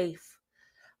 I'm safe.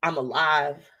 I'm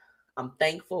alive. I'm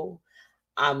thankful.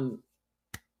 I'm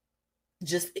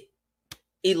just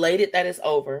elated that it's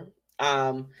over.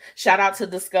 Shout out to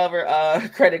Discover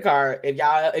credit card. If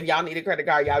y'all need a credit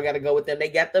card, y'all got to go with them. They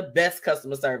got the best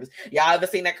customer service. Y'all ever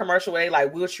seen that commercial where they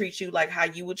like, we'll treat you like how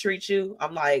you would treat you?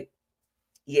 I'm like,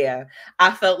 yeah,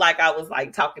 I felt like I was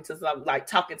like talking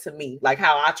to me, like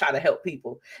how I try to help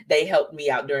people. They helped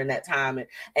me out during that time, and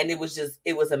it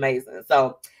was amazing.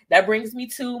 So that brings me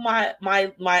to my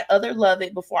other love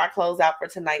it before I close out for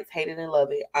tonight's Hate It and Love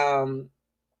It.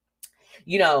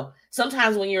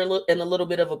 Sometimes when you're in a little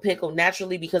bit of a pickle,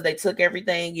 naturally, because they took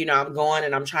everything, I'm going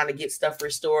and I'm trying to get stuff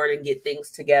restored and get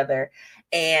things together.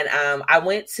 And I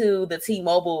went to the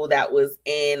T-Mobile that was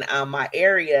in my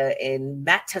area in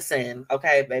Matteson.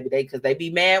 Okay, baby, because they be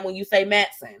mad when you say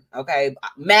Matson. Okay,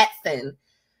 Matson.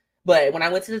 But when I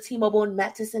went to the T-Mobile in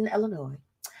Matteson, Illinois,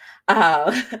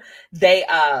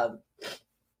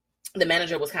 the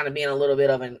manager was kind of being a little bit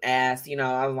of an ass,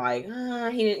 I was like,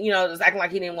 he, just acting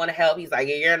like he didn't want to help. He's like,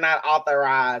 you're not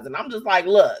authorized. And I'm just like,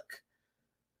 look,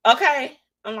 okay.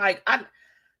 I'm like,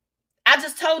 I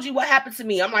just told you what happened to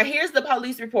me. I'm like, here's the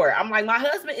police report. I'm like, my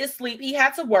husband is asleep. He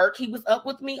had to work. He was up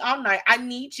with me all night. I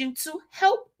need you to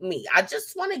help me. I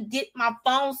just want to get my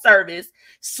phone service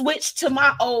switched to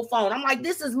my old phone. I'm like,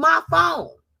 this is my phone,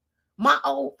 my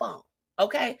old phone.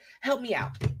 Okay. Help me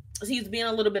out. So he's being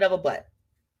a little bit of a butt.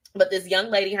 But this young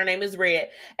lady, her name is Red,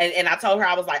 and I told her,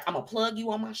 I was like, I'm going to plug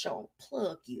you on my show.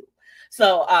 Plug you.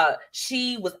 So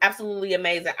she was absolutely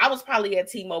amazing. I was probably at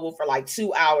T-Mobile for like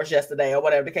 2 hours yesterday or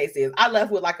whatever the case is. I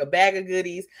left with like a bag of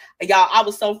goodies. Y'all, I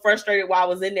was so frustrated while I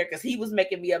was in there because he was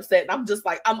making me upset. And I'm just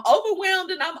like, I'm overwhelmed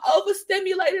and I'm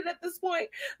overstimulated at this point.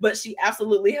 But she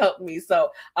absolutely helped me. So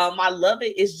I love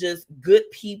it. It's just good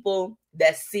people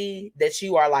that see that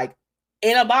you are like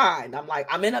in a bind. I'm like,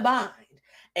 I'm in a bind.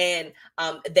 And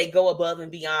they go above and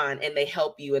beyond and they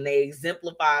help you and they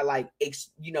exemplify like,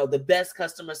 the best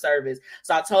customer service.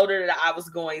 So I told her that I was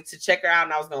going to check her out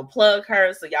and I was going to plug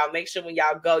her. So y'all make sure when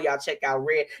y'all go, y'all check out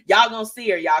Red. Y'all going to see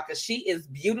her, y'all, because she is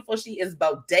beautiful. She is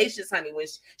bodacious, honey, when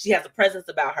she has a presence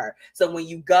about her. So when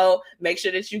you go, make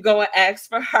sure that you go and ask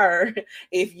for her.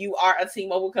 If you are a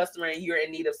T-Mobile customer and you're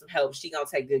in need of some help, she going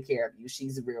to take good care of you.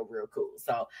 She's real, real cool.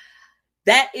 So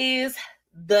that is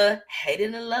the hate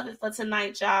it and love it for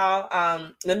tonight, y'all.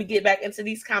 Let me get back into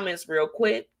these comments real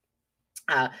quick.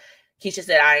 Keisha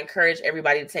said, I encourage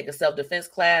everybody to take a self-defense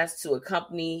class to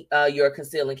accompany your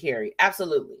conceal and carry.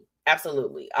 Absolutely.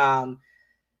 The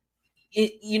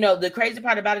crazy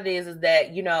part about it is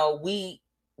that,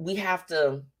 we have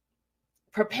to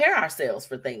prepare ourselves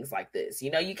for things like this.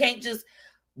 You can't just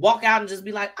walk out and just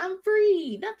be like, I'm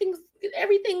free.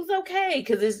 Everything's okay.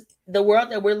 Because it's the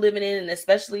world that we're living in, and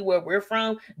especially where we're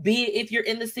from, be it if you're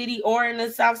in the city or in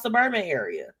the South suburban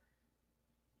area.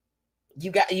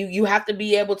 You have to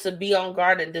be able to be on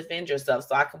guard and defend yourself.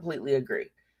 So I completely agree.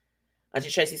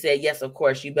 Auntie Tracy said, yes, of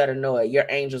course, you better know it. Your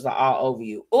angels are all over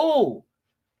you. Ooh,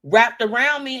 wrapped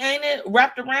around me, ain't it?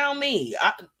 Wrapped around me.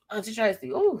 Auntie Tracy,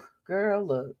 ooh, girl,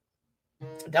 look.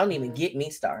 Don't even get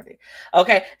me started.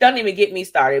 Okay, don't even get me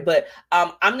started. But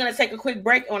I'm going to take a quick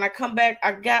break. And when I come back,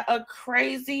 I got a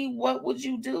crazy what would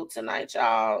you do tonight,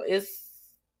 y'all? It's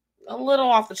a little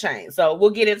off the chain. So we'll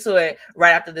get into it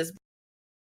right after this.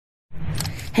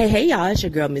 Hey, y'all, it's your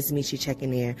girl, MzMetchi,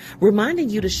 checking in, reminding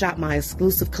you to shop my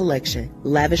exclusive collection,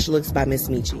 Lavish Looks by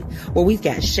MzMetchi, where we've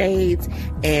got shades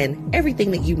and everything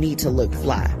that you need to look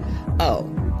fly. Oh,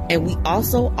 and we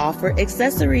also offer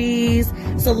accessories.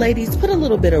 So ladies, put a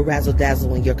little bit of razzle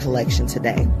dazzle in your collection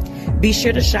today. Be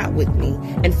sure to shop with me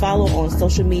and follow on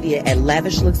social media at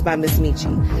Lavish Looks by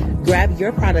MzMetchi. Grab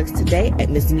your products today at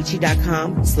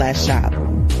MzMetchi.com/shop.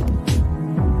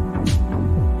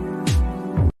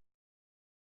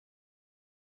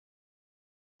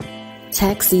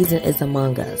 Tax season is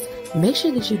among us. Make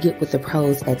sure that you get with the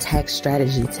pros at Tax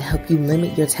Strategy to help you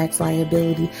limit your tax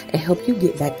liability and help you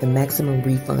get back the maximum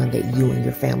refund that you and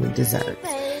your family deserve.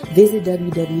 Visit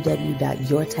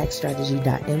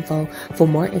www.yourtaxstrategy.info for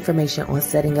more information on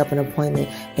setting up an appointment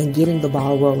and getting the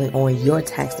ball rolling on your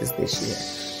taxes this year.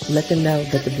 Let them know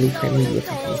that the Blueprint Media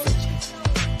Company sent you.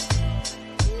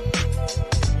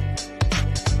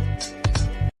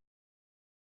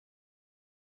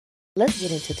 Let's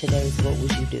get into today's What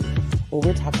Would You Do? Where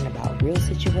we're talking about real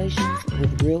situations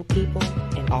with real people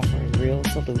and offering real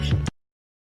solutions.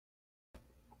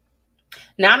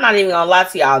 Now, I'm not even gonna lie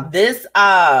to y'all. This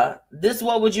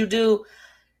What Would You Do?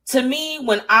 To me,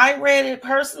 when I read it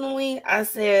personally, I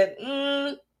said,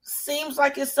 seems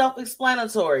like it's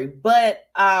self-explanatory, but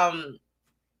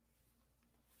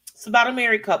it's about a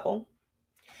married couple.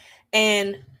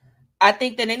 And I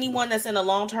think that anyone that's in a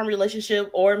long-term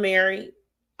relationship or married,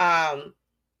 that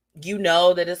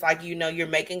it's like, you're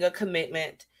making a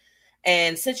commitment,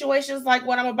 and situations like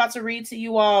what I'm about to read to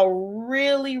you all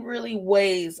really, really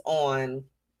weighs on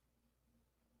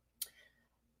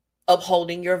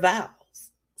upholding your vows.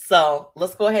 So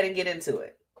let's go ahead and get into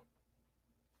it.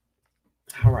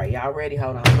 All right, y'all ready?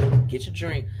 Hold on. Get your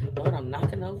drink. Lord, I'm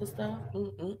knocking over stuff.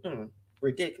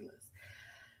 Ridiculous.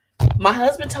 My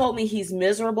husband told me he's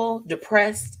miserable,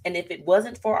 depressed, and if it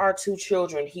wasn't for our 2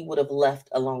 children, he would have left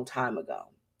a long time ago.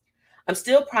 I'm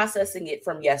still processing it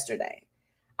from yesterday.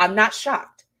 I'm not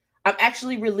shocked. I'm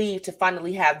actually relieved to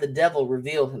finally have the devil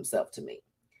reveal himself to me.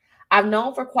 I've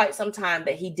known for quite some time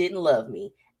that he didn't love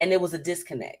me, and it was a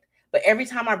disconnect. But every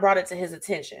time I brought it to his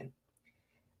attention,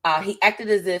 he acted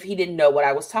as if he didn't know what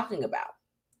I was talking about.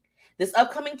 This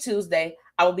upcoming Tuesday,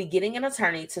 I will be getting an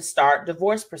attorney to start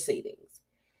divorce proceedings.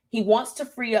 He wants to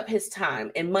free up his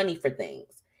time and money for things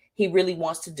he really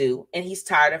wants to do, and he's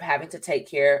tired of having to take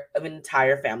care of an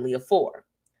entire family of 4.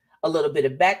 A little bit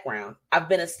of background. I've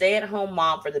been a stay-at-home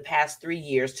mom for the past 3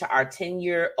 years to our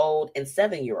 10-year-old and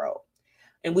 7-year-old,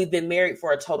 and we've been married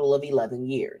for a total of 11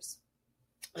 years.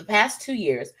 The past 2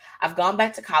 years, I've gone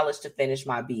back to college to finish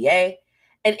my BA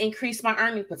and increase my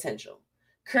earning potential.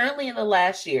 Currently in the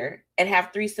last year, and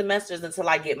have 3 semesters until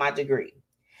I get my degree.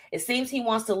 It seems he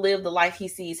wants to live the life he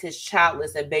sees his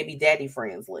childless and baby daddy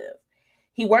friends live.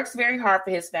 He works very hard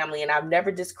for his family, and I've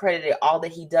never discredited all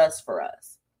that he does for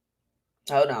us.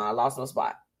 Hold on, I lost my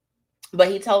spot. But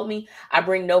he told me I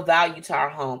bring no value to our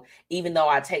home, even though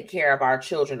I take care of our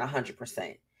children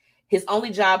 100%. His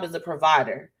only job is a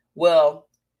provider. Well,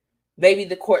 maybe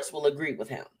the courts will agree with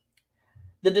him.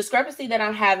 The discrepancy that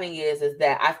I'm having is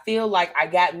that I feel like I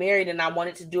got married and I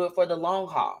wanted to do it for the long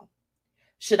haul.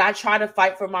 Should I try to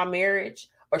fight for my marriage,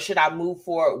 or should I move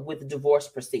forward with divorce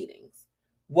proceedings?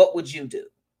 What would you do?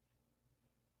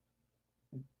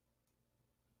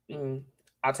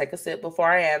 I'll take a sip before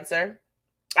I answer.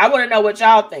 I want to know what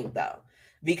y'all think, though,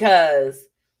 because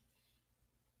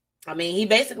I mean, he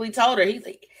basically told her the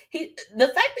fact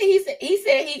that he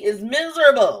said he is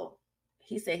miserable.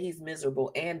 He said he's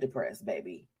miserable and depressed,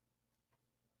 baby.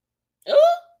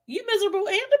 Oh, you miserable and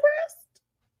depressed?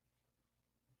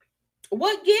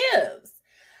 What gives?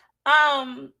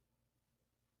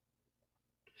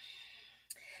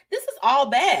 This is all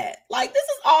bad. Like, this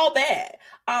is all bad.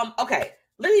 Okay,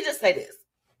 let me just say this.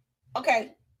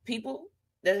 Okay, people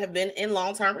that have been in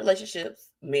long-term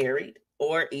relationships, married,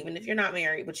 or even if you're not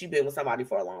married, but you've been with somebody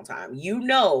for a long time, you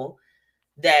know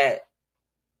that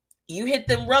you hit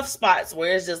them rough spots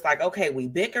where it's just like, okay, we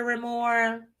bickering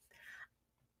more.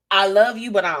 I love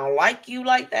you, but I don't like you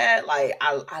like that. Like,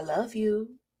 I love you.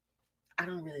 I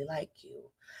don't really like you.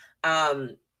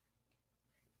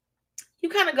 You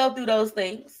kind of go through those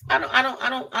things. I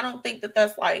don't think that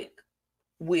that's like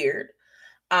weird.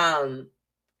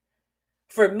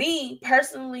 For me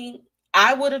personally,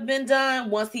 I would have been done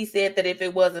once he said that if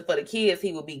it wasn't for the kids,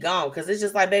 he would be gone. Because it's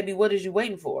just like, baby, what is you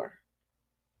waiting for?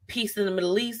 Peace in the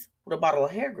Middle East with a bottle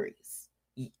of hair grease.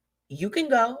 You can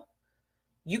go.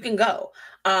 You can go.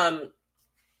 I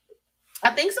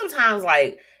think sometimes,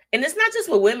 like, and it's not just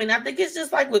with women. I think it's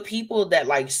just like with people that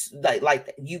like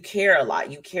you care a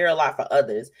lot. You care a lot for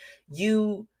others.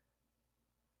 You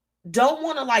don't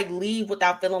want to like leave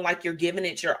without feeling like you're giving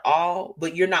it your all,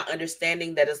 but you're not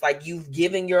understanding that it's like you've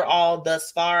given your all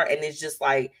thus far, and it's just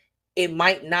like it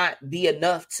might not be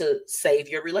enough to save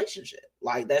your relationship.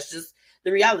 Like, that's just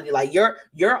the reality. Like, your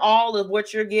all of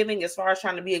what you're giving as far as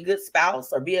trying to be a good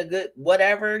spouse or be a good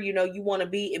whatever, you know, you want to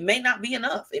be, it may not be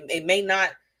enough. It may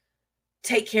not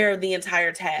take care of the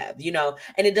entire tab, you know,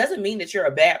 and it doesn't mean that you're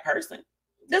a bad person.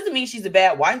 It doesn't mean she's a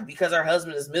bad wife because her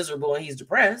husband is miserable and he's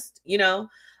depressed, you know.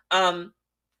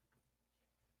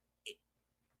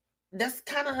 That's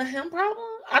kind of a him problem.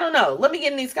 I don't know. Let me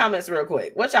get in these comments real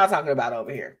quick. What y'all talking about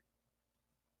over here?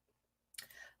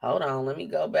 Hold on. Let me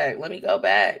go back.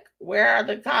 Where are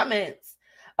the comments?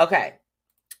 Okay.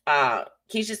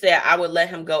 Keisha said I would let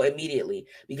him go immediately,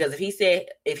 because if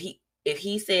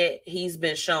he said he's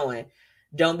been showing,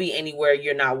 don't be anywhere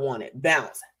you're not wanted.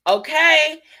 Bounce.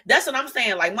 Okay. That's what I'm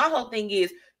saying. Like, my whole thing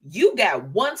is, you got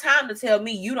one time to tell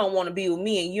me you don't want to be with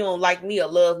me and you don't like me or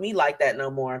love me like that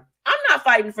no more. I'm not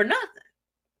fighting for nothing.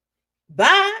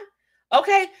 Bye.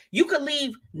 Okay. You could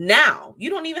leave now.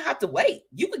 You don't even have to wait.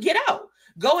 You could get out.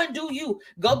 Go and do you.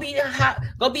 Go be a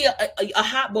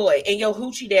hot boy in your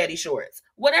hoochie daddy shorts.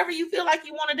 Whatever you feel like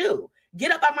you want to do.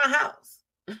 Get up out my house.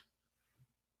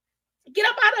 Get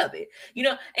up out of it. You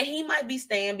know, and he might be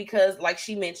staying because, like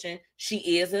she mentioned,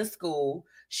 she is in school.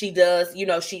 She does, you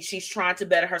know, she's trying to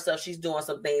better herself. She's doing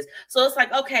some things. So it's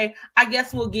like, okay, I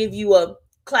guess we'll give you a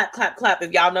clap, clap, clap.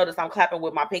 If y'all notice, I'm clapping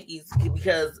with my pinkies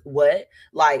because what?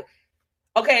 Like,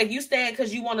 okay, if you stand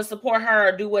because you want to support her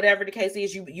or do whatever the case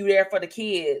is, you there for the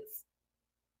kids.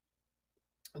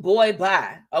 Boy,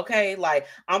 bye. Okay, like,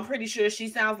 I'm pretty sure she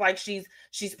sounds like she's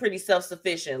pretty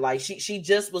self-sufficient. Like, she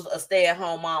just was a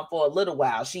stay-at-home mom for a little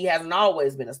while. She hasn't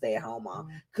always been a stay-at-home mom.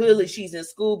 Clearly, she's in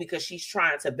school because she's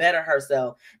trying to better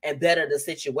herself and better the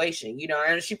situation, you know.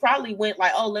 And she probably went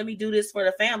like, oh, let me do this for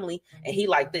the family. And he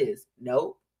like this.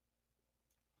 Nope.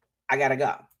 I gotta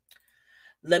go.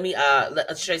 Let me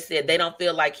Trey said they don't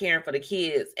feel like caring for the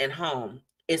kids and home.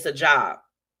 It's a job.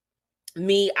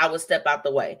 Me, I would step out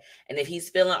the way. And if he's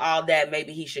feeling all that,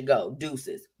 maybe he should go.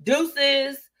 Deuces.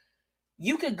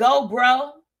 You could go,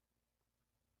 bro.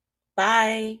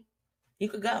 Bye. You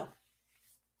could go.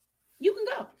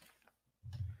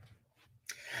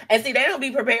 And see, they don't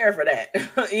be prepared for that.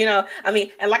 You know, I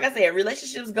mean, and like I said,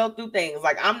 relationships go through things.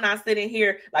 Like, I'm not sitting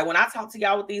here, like, when I talk to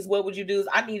y'all with these, what would you do?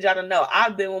 I need y'all to know,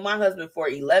 I've been with my husband for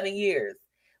 11 years.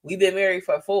 We've been married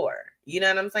for 4. You know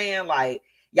what I'm saying? Like,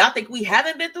 y'all think we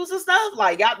haven't been through some stuff?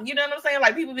 Like, y'all, you know what I'm saying?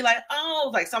 Like, people be like,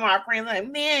 oh, like some of our friends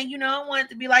like, man, you know, I want it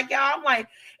to be like y'all. I'm like,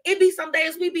 it be some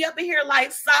days we be up in here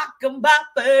like sock and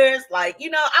boppers. Like, you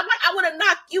know, I'm like, I want to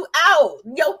knock you out.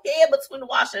 Your head between the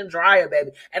washer and dryer,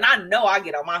 baby. And I know I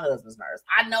get on my husband's nerves.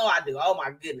 I know I do. Oh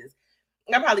my goodness.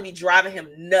 I'll probably be driving him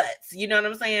nuts. You know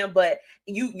what I'm saying? But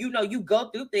you know, you go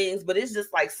through things, but it's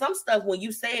just like some stuff when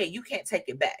you say it, you can't take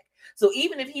it back. So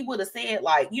even if he would have said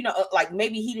like, like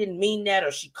maybe he didn't mean that,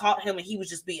 or she caught him and he was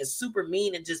just being super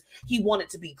mean and just, he wanted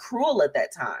to be cruel at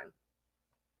that time.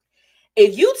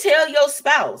 If you tell your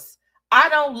spouse, I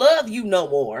don't love you no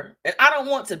more, and I don't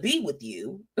want to be with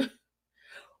you,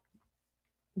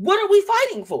 what are we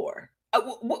fighting for?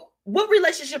 What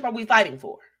relationship are we fighting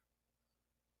for?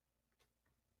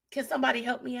 Can somebody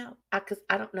help me out? Because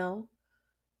I don't know.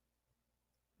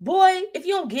 Boy, if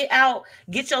you don't get out,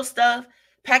 get your stuff,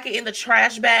 pack it in the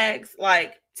trash bags,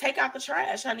 like take out the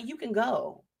trash, honey, you can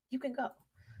go. You can go.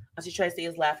 Auntie Tracy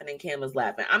is laughing and Kim is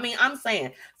laughing. I mean, I'm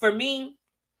saying, for me,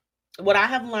 what I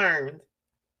have learned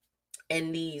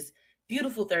in these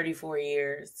beautiful 34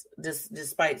 years,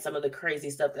 despite some of the crazy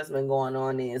stuff that's been going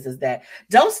on, is that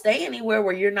don't stay anywhere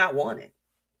where you're not wanted.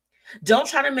 Don't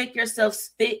try to make yourself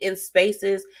fit in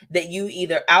spaces that you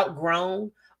either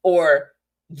outgrown or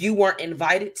you weren't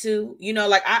invited to.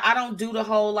 Like I don't do the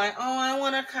whole like, oh, I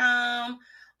want to come,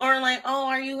 or like, oh,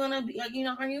 are you gonna be,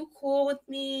 are you cool with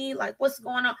me? Like, what's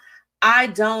going on? I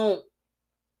don't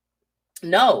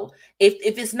know.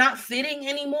 If it's not fitting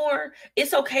anymore,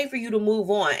 it's okay for you to move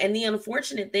on. And the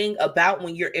unfortunate thing about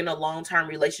when you're in a long-term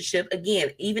relationship,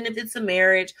 again, even if it's a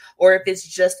marriage or if it's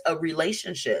just a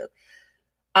relationship,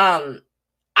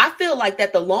 I feel like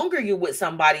that the longer you're with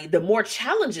somebody, the more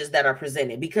challenges that are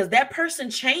presented, because that person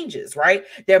changes, right?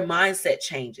 Their mindset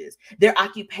changes. Their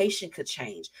occupation could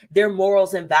change. Their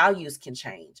morals and values can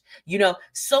change.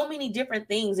 So many different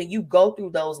things, and you go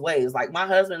through those ways. Like my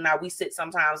husband and I, we sit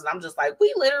sometimes and I'm just like,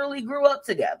 we literally grew up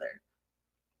together.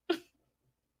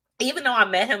 Even though I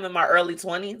met him in my early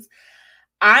 20s,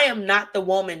 I am not the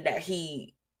woman that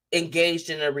he engaged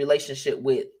in a relationship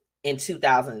with in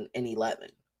 2011.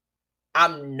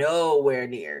 I'm nowhere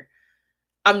near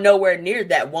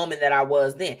that woman that I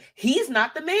was then. He's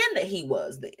not the man that he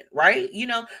was then, right?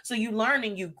 So you learn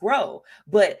and you grow,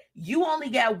 but you only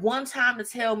got one time to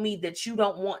tell me that you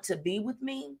don't want to be with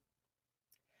me.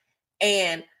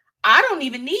 And I don't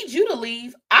even need you to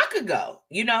leave. I could go,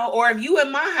 or if you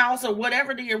in my house or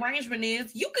whatever the arrangement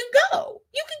is, you can go,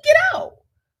 you can get out.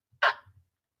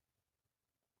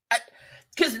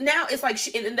 Because now it's like,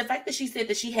 and the fact that she said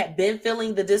that she had been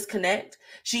feeling the disconnect,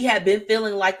 she had been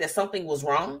feeling like that something was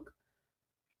wrong.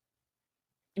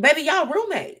 Baby, y'all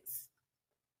roommates.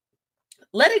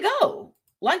 Let it go.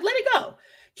 Like, let it go.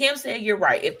 Kim said, you're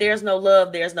right. If there's no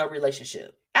love, there's no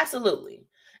relationship. Absolutely.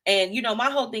 And, my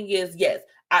whole thing is, yes,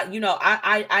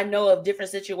 I know of different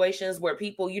situations where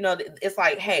people, it's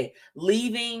like, hey,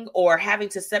 leaving or having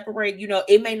to separate,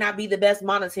 it may not be the best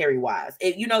monetary wise.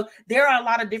 There are a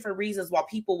lot of different reasons why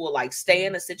people will like stay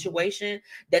in a situation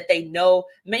that they know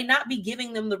may not be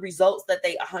giving them the results that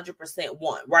they 100%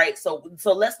 want. Right. So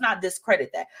let's not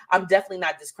discredit that. I'm definitely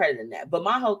not discrediting that. But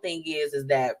my whole thing is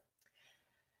that,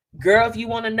 girl, if you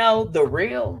want to know the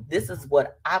real, this is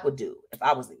what I would do if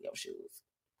I was in your shoes.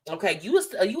 Okay, you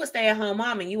a stay-at-home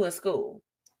mom and you in school.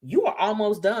 You are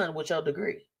almost done with your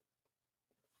degree.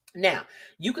 Now,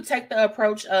 you could take the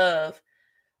approach of,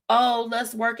 oh,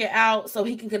 let's work it out so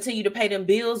he can continue to pay them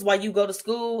bills while you go to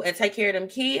school and take care of them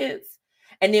kids.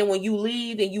 And then when you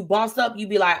leave and you boss up, you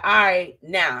be like, all right,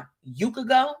 now you could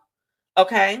go.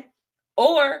 Okay.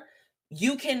 Or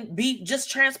you can be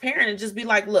just transparent and just be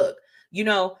like, look,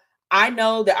 I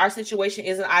know that our situation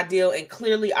isn't ideal and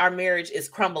clearly our marriage is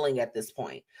crumbling at this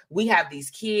point. We have these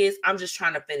kids. I'm just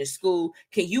trying to finish school.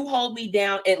 Can you hold me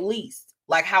down at least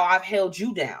like how I've held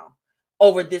you down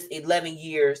over this 11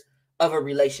 years of a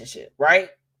relationship, right?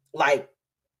 Like,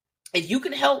 if you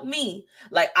can help me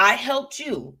like I helped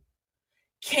you,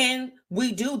 can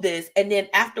we do this? And then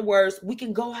afterwards, we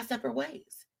can go our separate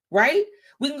ways, right?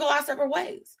 We can go our separate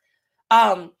ways.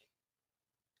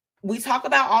 We talk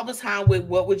about all the time with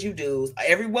what would you do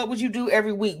every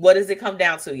week? What does it come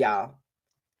down to, y'all?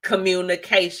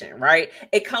 Communication, right?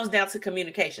 It comes down to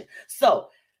communication. So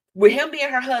with him being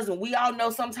her husband, we all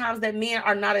know sometimes that men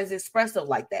are not as expressive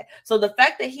like that. So the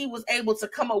fact that he was able to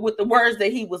come up with the words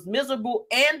that he was miserable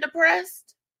and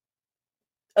depressed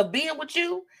of being with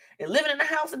you and living in the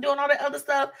house and doing all that other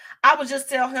stuff, I would just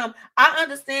tell him, I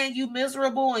understand you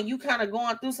miserable and you kind of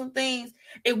going through some things.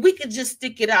 If we could just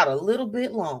stick it out a little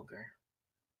bit longer.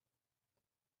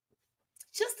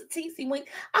 Just a teensy wink.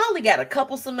 I only got a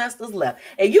couple semesters left.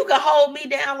 And you can hold me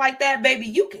down like that, baby.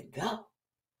 You can go.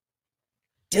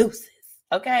 Deuces.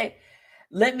 Okay.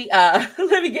 Let me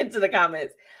get into the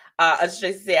comments.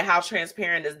 Tracy said, how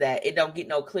transparent is that? It don't get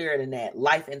no clearer than that.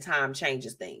 Life and time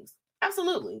changes things.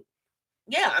 Absolutely.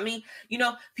 Yeah, I mean,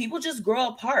 people just grow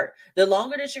apart. The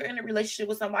longer that you're in a relationship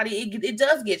with somebody, it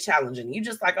does get challenging. You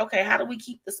just like, okay, how do we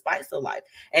keep the spice of life?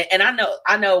 And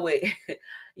I know with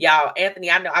y'all,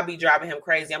 Anthony, I know I be driving him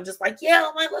crazy. I'm just like, yeah,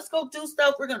 I'm like, let's go do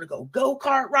stuff. We're gonna go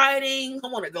kart riding. I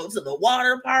want to go to the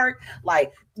water park,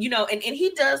 like, and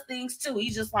he does things too.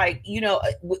 He's just like,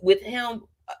 with him.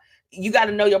 You got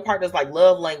to know your partner's like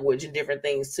love language and different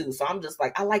things too. So I'm just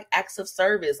like, I like acts of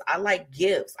service. I like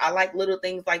gifts. I like little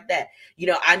things like that.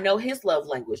 I know his love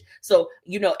language. So,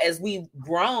 as we've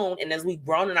grown and as we've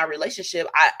grown in our relationship,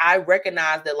 I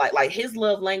recognize that like his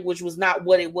love language was not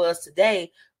what it was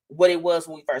today, what it was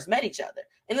when we first met each other.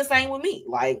 And the same with me.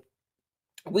 Like,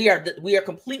 we are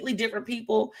completely different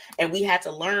people, and we had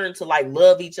to learn to like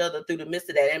love each other through the midst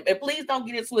of that. And please don't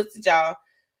get it twisted, y'all.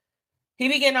 He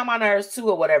be getting on my nerves too,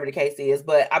 or whatever the case is.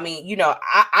 But I mean,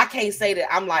 I can't say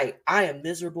that I'm like, I am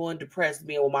miserable and depressed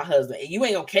being with my husband. And you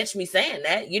ain't gonna catch me saying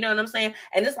that. You know what I'm saying?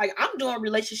 And it's like, I'm doing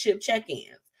relationship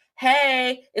check-ins.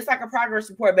 Hey, it's like a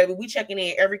progress report, baby. We checking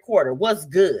in every quarter. What's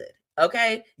good?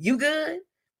 Okay. You good?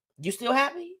 You still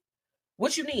happy?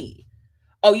 What you need?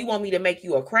 Oh, you want me to make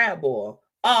you a crab boil?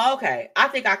 Oh, okay. I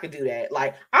think I could do that.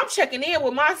 Like, I'm checking in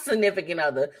with my significant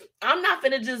other. I'm not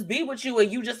finna just be with you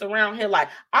and you just around here like,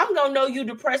 I'm gonna know you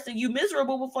depressed and you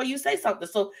miserable before you say something.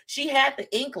 So she had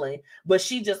the inkling, but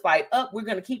she just like, we're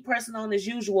gonna keep pressing on as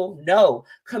usual. No,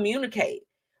 communicate.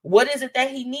 What is it that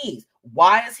he needs?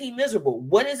 Why is he miserable?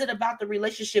 What is it about the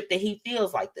relationship that he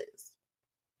feels like this?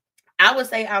 I would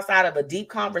say outside of a deep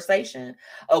conversation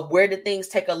of where did things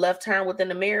take a left turn within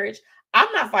the marriage, I'm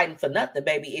not fighting for nothing,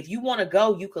 baby. If you want to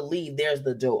go, you can leave. There's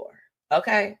the door.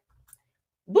 Okay?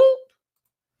 Boop.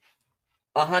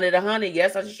 100.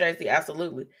 Yes, Auntie Tracy.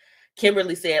 Absolutely.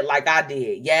 Kimberly said, like I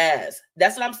did. Yes.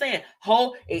 That's what I'm saying.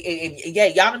 Yeah,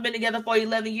 y'all done been together for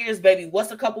 11 years, baby.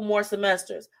 What's a couple more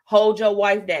semesters? Hold your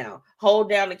wife down. Hold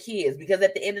down the kids. Because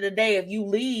at the end of the day, if you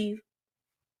leave,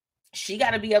 she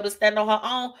got to be able to stand on her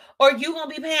own, or you going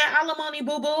to be paying alimony,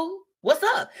 boo-boo. What's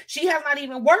up? She has not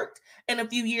even worked in a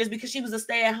few years because she was a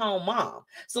stay-at-home mom.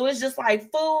 So it's just like,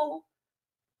 fool,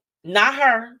 not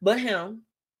her, but him.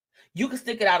 You can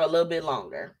stick it out a little bit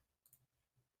longer.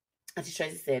 Auntie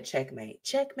Tracy said, checkmate.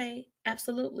 Checkmate.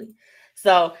 Absolutely.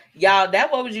 So, y'all,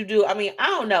 what would you do? I mean, I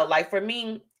don't know. Like, for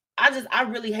me, I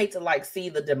really hate to like see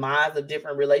the demise of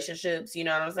different relationships. You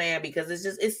know what I'm saying? Because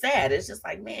it's sad. It's just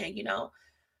like, man,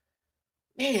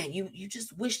 man, you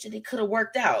just wish that it could have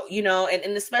worked out,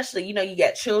 and especially, you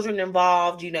got children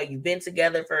involved, you've been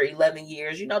together for 11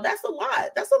 years, that's a lot.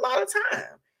 That's a lot of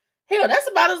time. Hell, that's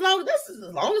about as long as I've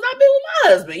been with my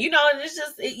husband, and it's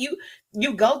just,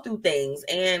 you go through things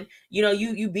and,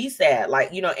 you be sad.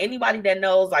 Like, anybody that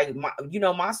knows, like,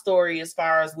 my story as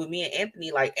far as with me and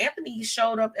Anthony, like Anthony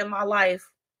showed up in my life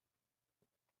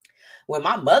when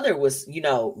my mother was,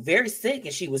 very sick,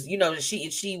 and she was,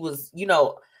 she was,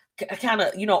 kind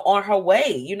of, on her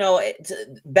way,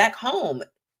 back home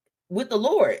with the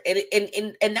Lord.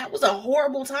 And that was a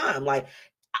horrible time. Like,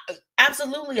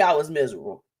 absolutely, I was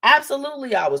miserable.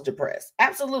 Absolutely, I was depressed.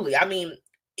 Absolutely. I mean,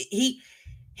 he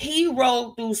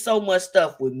rolled through so much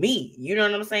stuff with me. You know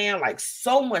what I'm saying? Like,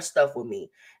 so much stuff with me.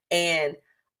 And,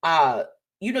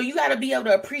 you got to be able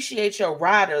to appreciate your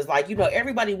riders. Like,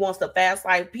 everybody wants the fast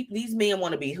life. These men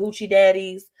want to be hoochie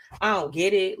daddies. I don't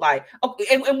get it. Like, okay,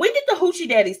 and when did the hoochie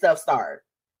daddy stuff start?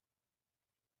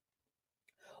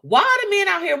 Why are the men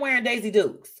out here wearing Daisy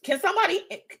Dukes? Can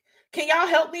y'all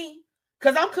help me?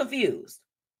 Because I'm confused.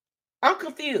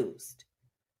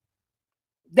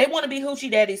 They want to be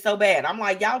hoochie daddies so bad. I'm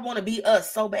like, y'all want to be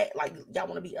us so bad. Like, y'all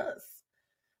want to be us.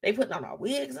 They putting on our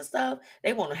wigs and stuff.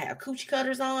 They want to have coochie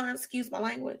cutters on. Excuse my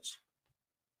language.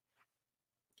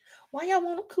 Why y'all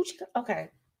want a coochie cutter? Okay.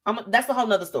 That's a whole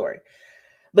nother story.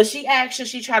 But she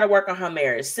tried to work on her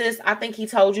marriage. Sis, I think he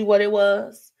told you what it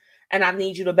was. And I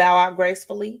need you to bow out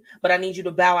gracefully. But I need you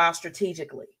to bow out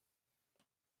strategically.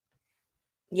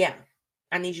 Yeah.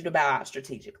 I need you to bow out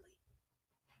strategically.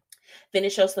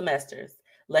 Finish your semesters.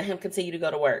 Let him continue to go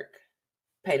to work.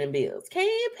 Pay them bills. Can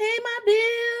you pay my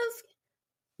bills?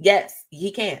 Yes,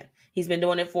 he can. He's been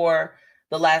doing it for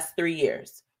the last 3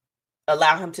 years.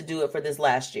 Allow him to do it for this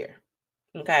last year.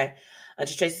 Okay.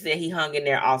 Auntie Tracy said he hung in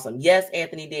there awesome. Yes,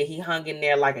 Anthony did. He hung in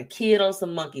there like a kid on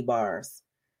some monkey bars.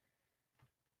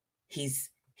 He's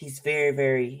very,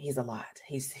 very, he's a lot.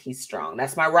 He's strong.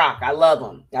 That's my rock. I love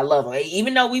him.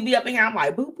 Even though we be up in here, I'm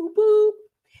like, boop, boop, boop.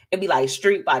 It'd be like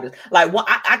Street Fighters. Like,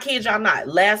 I kid y'all not.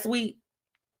 Last week,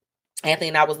 Anthony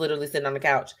and I was literally sitting on the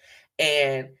couch,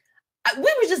 and we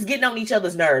were just getting on each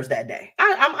other's nerves that day.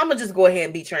 I'm going to just go ahead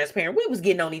and be transparent. We was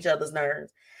getting on each other's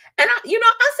nerves. And I said, you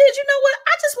know what?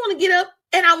 I just want to get up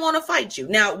and I want to fight you.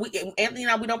 Now, Anthony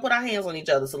and I, we don't put our hands on each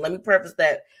other. So let me preface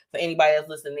that for anybody else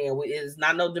listening in. It is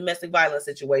not no domestic violence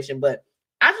situation, but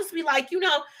I just be like, I don't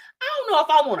know if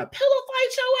I want to pillow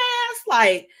fight your ass.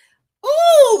 Like,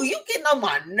 ooh, you getting on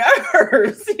my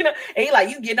nerves, And he like,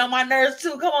 you getting on my nerves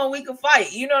too. Come on, we can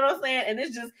fight. You know what I'm saying? And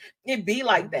it be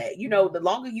like that. The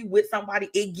longer you with somebody,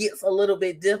 it gets a little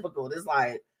bit difficult. It's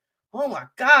like, oh my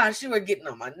gosh, you are getting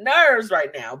on my nerves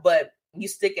right now. But you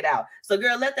stick it out. So,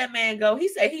 girl, let that man go. He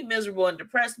said he miserable and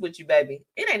depressed with you, baby.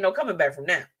 It ain't no coming back from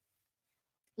that.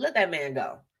 Let that man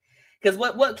go. Because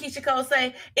what Keisha Cole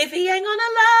say, if he ain't gonna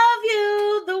love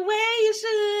you the way you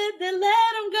should, then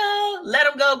let him go. Let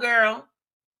him go, girl.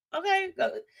 Okay,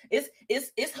 go. It's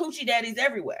hoochie daddies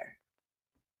everywhere.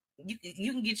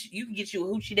 You can get you a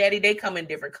hoochie daddy. They come in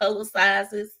different color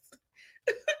sizes,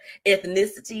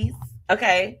 ethnicities.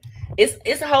 Okay,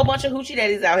 it's a whole bunch of hoochie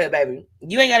daddies out here, baby.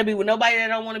 You ain't gotta be with nobody that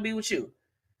don't want to be with you.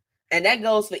 And that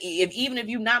goes for even if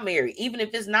you're not married, even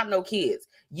if it's not no kids,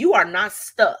 you are not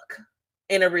stuck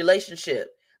in a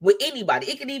relationship with anybody.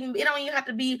 It don't even have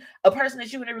to be a person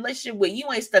that you're in a relationship with. You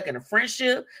ain't stuck in a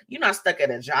friendship. You're not stuck at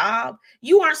a job.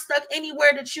 You aren't stuck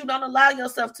anywhere that you don't allow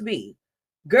yourself to be.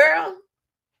 Girl,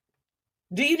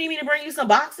 do you need me to bring you some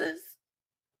boxes?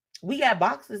 We got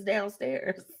boxes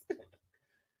downstairs.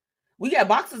 We got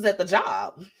boxes at the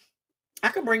job. I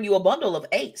can bring you a bundle of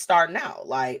 8 starting out.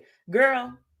 Like,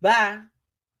 girl, bye.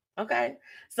 Okay.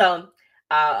 So,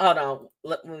 hold on.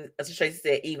 Look, Auntie Tracy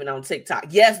said even on TikTok.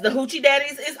 Yes, the hoochie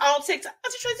daddies is on TikTok.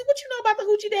 Auntie Tracy, what you know about the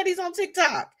hoochie daddies on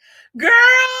TikTok? Girl,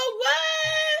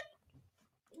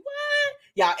 what?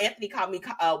 Y'all, Anthony caught me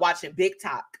watching big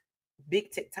TikTok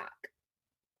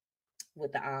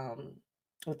with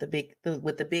the big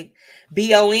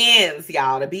BONs,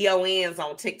 y'all. The BONs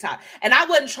on TikTok. And I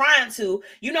wasn't trying to.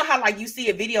 You know how like you see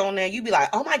a video on there, you be like,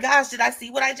 oh my gosh, did I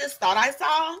see what I just thought I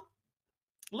saw?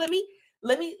 Let me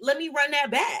run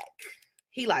that back.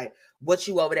 He like, what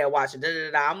you over there watching? Da,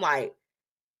 da, da. I'm like,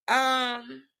 I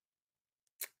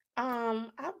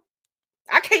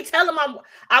can't tell him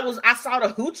I saw the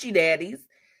hoochie daddies.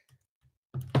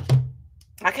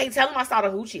 I can't tell him I saw the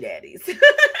hoochie daddies.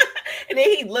 And then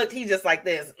he looked, he just like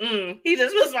this. He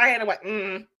just puts my hand and like,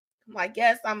 I'm like,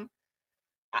 yes, a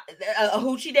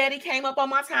hoochie daddy came up on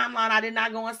my timeline. I did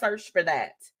not go and search for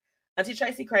that. Auntie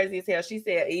Tracy crazy as hell. She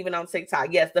said even on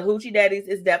TikTok. Yes, the hoochie daddies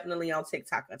is definitely on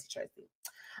TikTok, Auntie Tracy.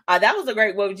 That was a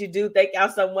great what would you do. Thank y'all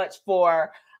so much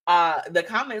for the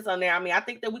comments on there. I mean, I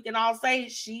think that we can all say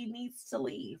she needs to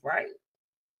leave, right?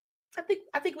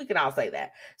 I think we can all say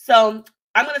that. So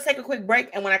I'm going to take a quick break.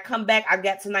 And when I come back, I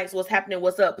got tonight's What's Happening,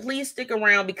 What's Up. Please stick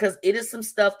around because it is some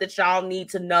stuff that y'all need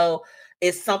to know.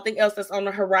 It's something else that's on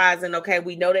the horizon, okay?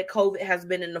 We know that COVID has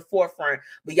been in the forefront,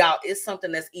 but y'all, it's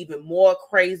something that's even more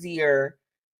crazier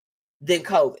than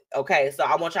COVID, okay? So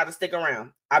I want y'all to stick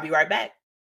around. I'll be right back.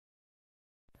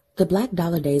 The Black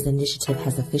Dollar Days initiative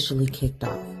has officially kicked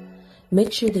off.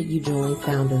 Make sure that you join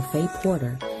founder Faye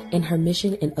Porter in her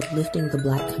mission in uplifting the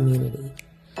Black community.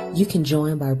 You can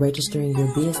join by registering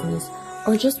your business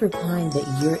or just replying that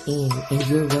you're in and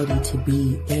you're ready to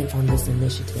be in on this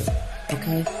initiative.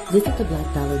 Okay? Visit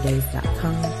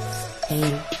theblackdollardays.com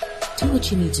and do what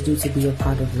you need to do to be a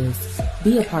part of this.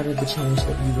 Be a part of the change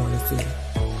that you want to see.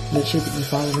 Make sure that you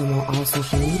follow them on all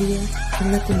social media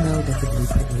and let them know that the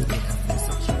Blueprint Media Company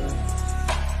sent you.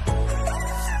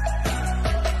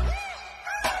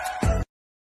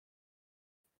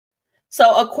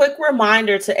 So a quick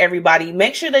reminder to everybody,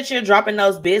 make sure that you're dropping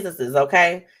those businesses,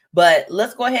 okay? But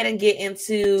let's go ahead and get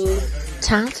into...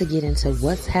 Time to get into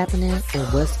what's happening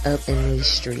and what's up in these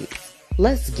streets.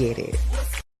 Let's get it.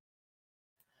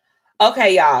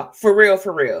 Okay, y'all, for real,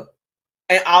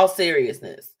 in all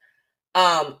seriousness.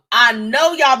 I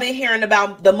know y'all been hearing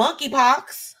about the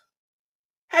monkeypox.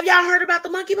 Have y'all heard about the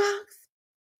monkeypox?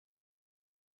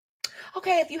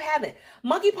 Okay, if you haven't,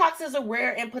 monkeypox is a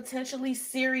rare and potentially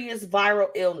serious viral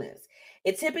illness.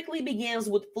 It typically begins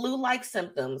with flu-like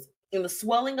symptoms in the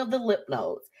swelling of the lymph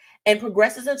nodes and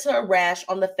progresses into a rash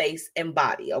on the face and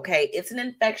body, okay? It's an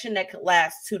infection that could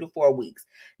last 2 to 4 weeks.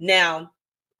 Now,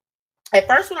 at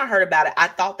first when I heard about it, I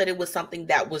thought that it was something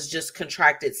that was just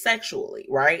contracted sexually,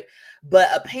 right? But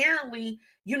apparently,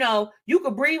 you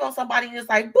could breathe on somebody and it's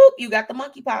like, boop, you got the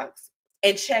monkeypox.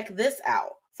 And check this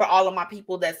out. For all of my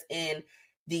people that's in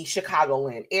the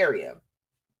Chicagoland area.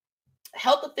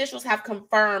 Health officials have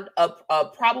confirmed a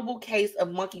probable case of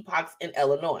monkeypox in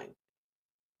Illinois.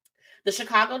 The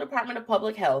Chicago Department of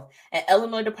Public Health and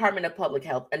Illinois Department of Public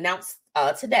Health announced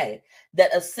today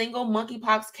that a single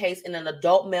monkeypox case in an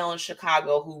adult male in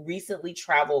Chicago who recently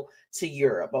traveled to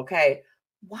Europe, okay?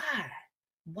 Why?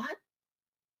 What?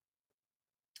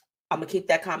 I'm going to keep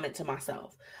that comment to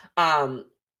myself. Going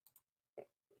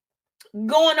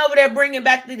over there, bringing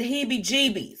back the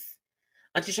heebie-jeebies.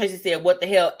 Auntie Tracy said, what the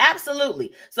hell?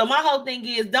 Absolutely. So my whole thing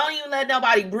is, don't even let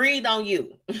nobody breathe on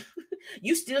you.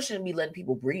 You still shouldn't be letting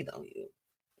people breathe on you.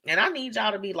 And I need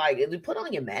y'all to be like, put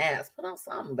on your mask. Put on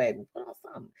something, baby. Put on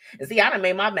something. And see, I done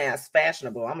made my mask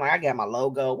fashionable. I'm like, I got my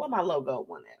logo. Where my logo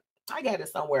one at? I got it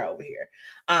somewhere over here.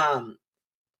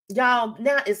 Y'all,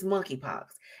 now it's monkeypox.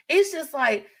 It's just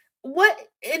like, what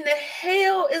in the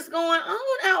hell is going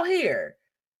on out here?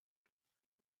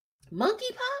 Monkeypox?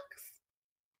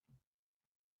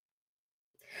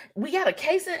 We got a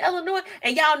case in Illinois,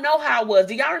 and y'all know how it was.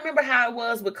 Do y'all remember how it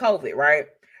was with COVID, right?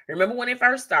 Remember when it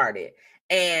first started?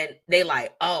 And they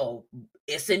like, oh,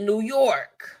 it's in New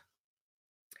York.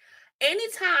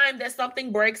 Anytime that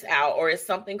something breaks out or it's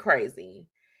something crazy,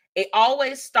 it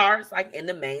always starts like in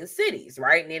the main cities,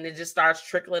 right? And then it just starts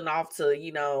trickling off to,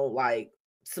 you know, like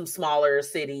some smaller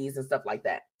cities and stuff like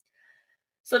that.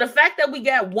 So the fact that we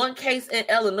got one case in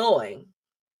Illinois,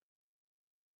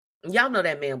 y'all know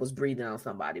that man was breathing on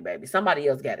somebody, baby. Somebody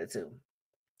else got it too.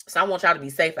 So I want y'all to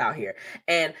be safe out here.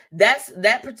 And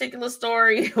that particular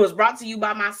story was brought to you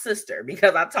by my sister,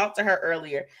 because I talked to her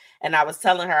earlier and I was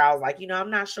telling her, I was like, you know,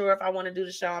 I'm not sure if I want to do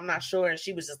the show. I'm not sure. And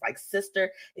she was just like,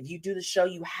 sister, if you do the show,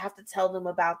 you have to tell them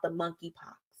about the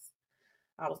monkeypox.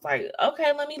 I was like,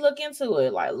 okay, let me look into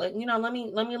it. Like, let me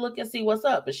look and see what's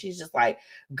up. And she's just like,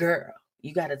 girl,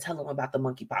 you got to tell them about the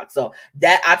monkeypox. So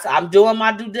that I'm doing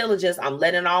my due diligence. I'm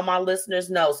letting all my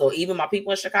listeners know. So even my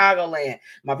people in Chicagoland,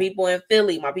 my people in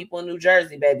Philly, my people in New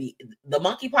Jersey, baby, the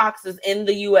monkeypox is in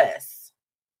the U.S.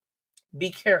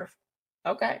 Be careful.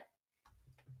 Okay.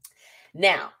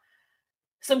 Now,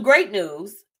 some great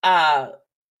news.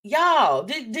 Y'all,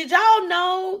 did y'all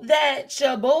know that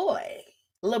your boy,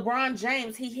 LeBron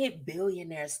James, he hit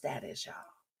billionaire status, y'all.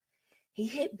 He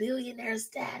hit billionaire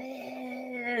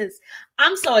status.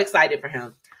 I'm so excited for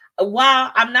him.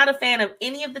 While I'm not a fan of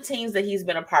any of the teams that he's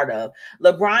been a part of,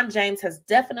 LeBron James has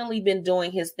definitely been doing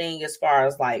his thing as far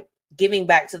as like giving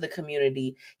back to the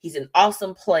community. He's an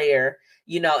awesome player,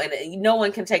 you know, and no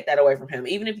one can take that away from him.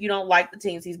 Even if you don't like the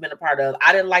teams he's been a part of.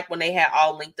 I didn't like when they had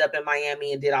all linked up in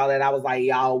Miami and did all that. I was like,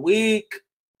 y'all weak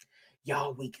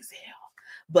as hell.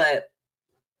 But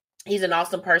he's an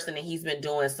awesome person, and he's been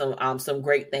doing some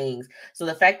great things. So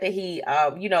the fact that he,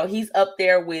 you know, he's up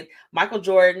there with Michael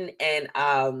Jordan and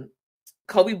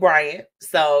Kobe Bryant.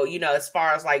 So, you know, as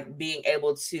far as like being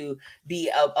able to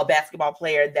be a basketball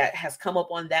player that has come up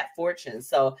on that fortune.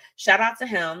 So shout out to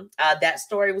him. That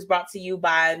story was brought to you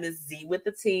by Ms. Z with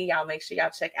the T. Y'all make sure y'all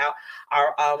check out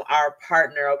our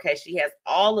partner. Okay. She has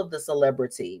all of the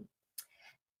celebrity.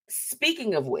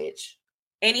 Speaking of which,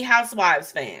 any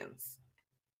Housewives fans?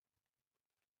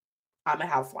 I'm a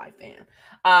Housewife fan.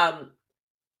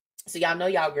 So y'all know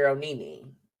y'all girl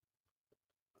Nene.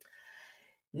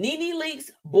 Nene Leakes'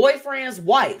 boyfriend's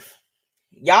wife.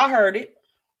 Y'all heard it.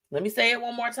 Let me say it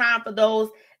one more time for those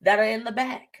that are in the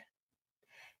back.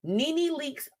 Nene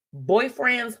Leakes'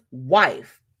 boyfriend's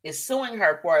wife is suing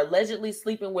her for allegedly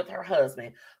sleeping with her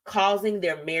husband, causing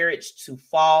their marriage to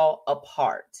fall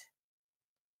apart.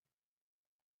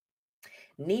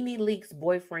 Nene Leakes'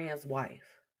 boyfriend's wife.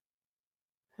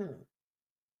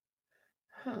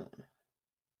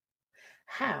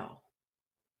 How?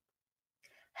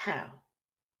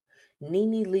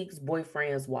 Nene Leakes'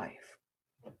 boyfriend's wife.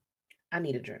 I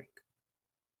need a drink.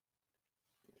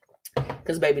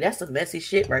 Because, baby, that's some messy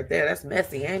shit right there. That's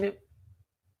messy, ain't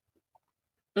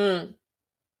it?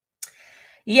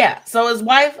 Yeah, so his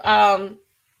wife of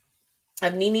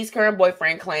Nene's current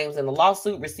boyfriend claims in the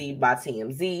lawsuit received by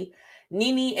TMZ,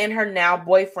 Nene and her now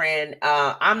boyfriend,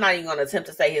 I'm not even going to attempt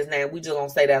to say his name. We just going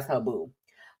to say that's her boo,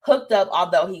 hooked up,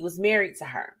 although he was married to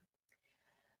her.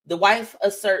 The wife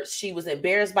asserts she was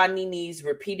embarrassed by Nene's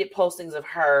repeated postings of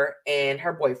her and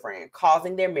her boyfriend,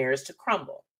 causing their marriage to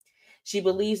crumble. She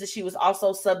believes that she was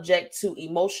also subject to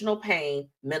emotional pain,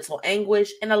 mental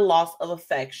anguish, and a loss of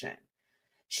affection.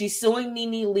 She's suing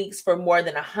Nene Leakes for more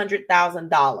than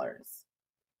 $100,000.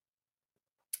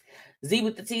 Z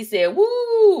with the T said,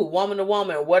 woo, woman to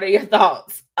woman, what are your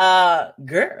thoughts?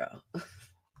 Girl.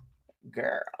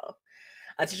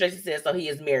 Auntie Tracy says, so he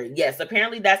is married. Yes,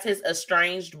 apparently that's his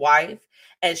estranged wife,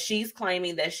 and she's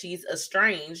claiming that she's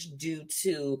estranged due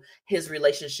to his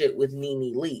relationship with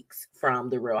Nene Leakes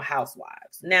from The Real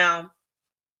Housewives. Now,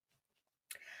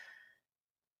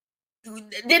 I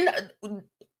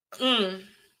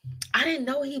didn't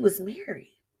know he was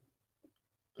married.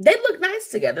 They look nice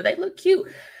together. They look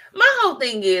cute. My whole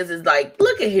thing is like,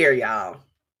 look at here, y'all.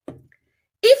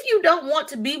 If you don't want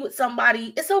to be with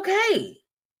somebody, it's okay.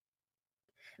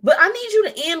 But I need you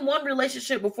to end one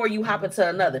relationship before you hop into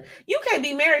another. You can't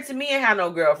be married to me and have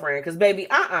no girlfriend, because baby,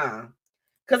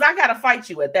 because I gotta fight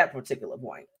you at that particular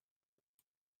point.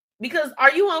 Because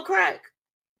are you on crack?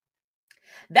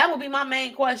 That would be my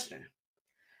main question.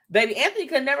 Baby, Anthony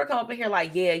could never come up in here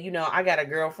like, yeah, you know, I got a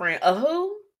girlfriend. A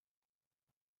who?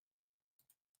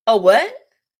 A what?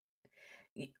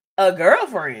 A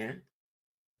girlfriend?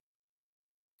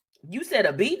 You said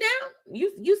a beat down?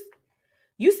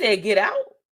 You said get out?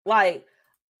 Like,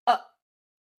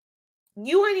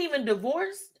 you ain't even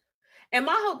divorced? And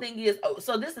my whole thing is,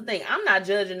 so this is the thing. I'm not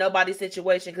judging nobody's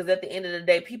situation, because at the end of the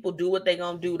day, people do what they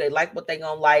gonna do. They like what they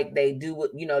gonna like. They do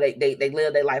what, you know, they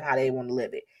live their life how they want to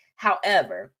live it.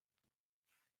 However,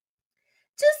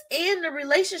 just end the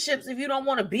relationships if you don't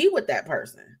want to be with that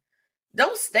person.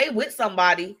 Don't stay with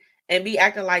somebody and be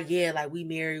acting like, yeah, like we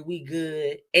married, we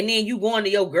good. And then you going to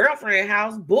your girlfriend's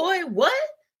house. Boy, what?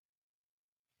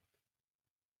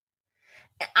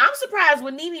 I'm surprised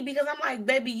with Nene, because I'm like,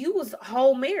 baby, you was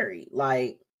whole married.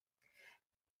 Like,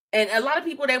 and a lot of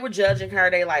people, they were judging her.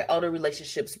 They like, oh, the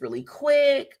relationship's really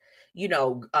quick. You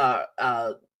know,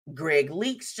 Greg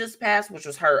Leaks just passed, which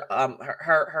was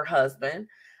her husband,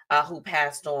 who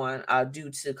passed on due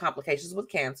to complications with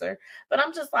cancer. But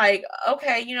I'm just like,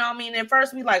 okay, you know, I mean, at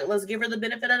first we like, let's give her the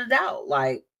benefit of the doubt.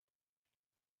 Like,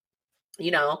 you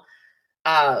know,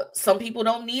 some people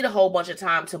don't need a whole bunch of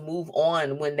time to move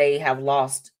on when they have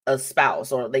lost a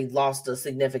spouse or they lost a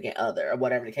significant other or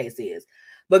whatever the case is.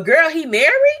 But girl, he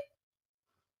married?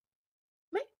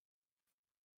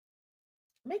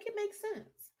 Make it make sense.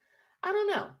 I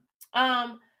don't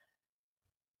know.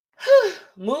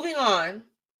 Moving on.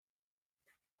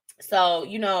 So,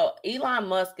 you know, Elon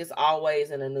Musk is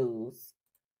always in the news.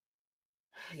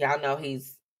 Y'all know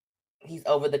he's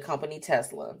over the company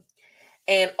Tesla.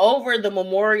 And over the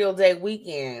Memorial Day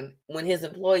weekend, when his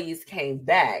employees came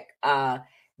back,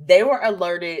 they were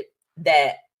alerted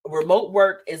that remote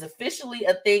work is officially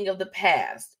a thing of the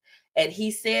past. And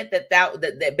he said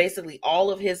that basically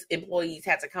all of his employees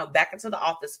had to come back into the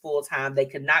office full time. They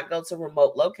could not go to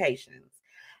remote locations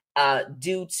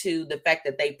due to the fact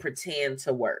that they pretend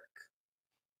to work.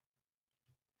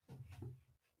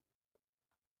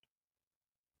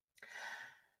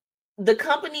 The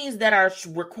companies that are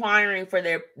requiring for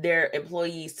their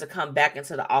employees to come back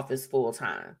into the office full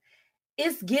time,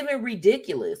 it's giving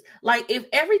ridiculous. Like, if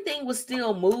everything was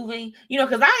still moving, you know,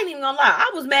 because I ain't even gonna lie,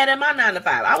 I was mad at my 9 to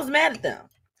 5. I was mad at them.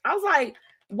 I was like,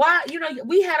 why? You know,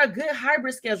 we had a good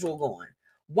hybrid schedule going.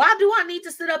 Why do I need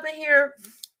to sit up in here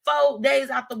 4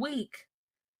 days out the week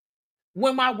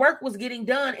when my work was getting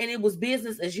done and it was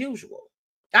business as usual?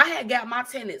 I had got my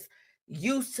tenants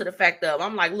used to the fact of,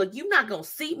 I'm like, look, you're not going to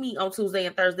see me on Tuesday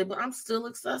and Thursday, but I'm still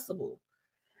accessible.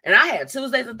 And I had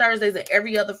Tuesdays and Thursdays and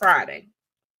every other Friday,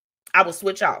 I would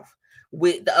switch off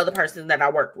with the other person that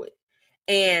I worked with.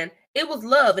 And it was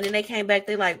love. And then they came back,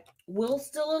 they like, we'll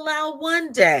still allow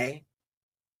one day,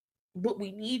 but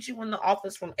we need you in the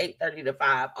office from 8:30 to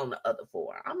 5 on the other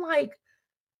 4. I'm like,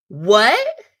 what?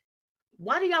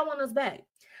 Why do y'all want us back?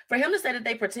 For him to say that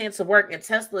they pretend to work and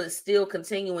Tesla is still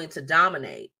continuing to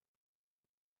dominate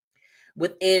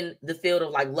within the field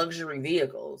of like luxury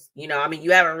vehicles. You know, I mean,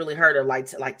 you haven't really heard of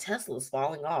like Tesla's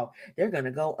falling off. They're going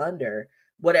to go under,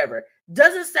 whatever.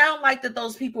 Doesn't sound like that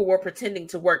those people were pretending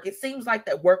to work. It seems like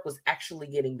that work was actually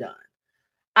getting done.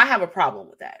 I have a problem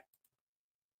with that.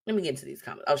 Let me get into these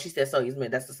comments. Oh, she said, so he's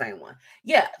meant. That's the same one.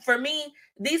 Yeah, for me,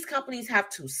 these companies have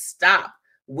to stop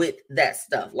with that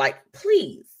stuff. Like,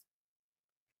 please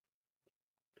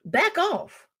back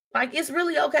off. Like, it's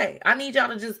really okay. I need y'all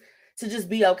to just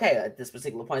be okay at this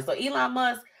particular point. So Elon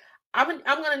Musk, I'm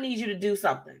going to need you to do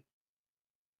something.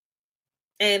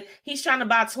 And he's trying to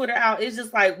buy Twitter out. It's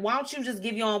just like, why don't you just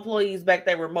give your employees back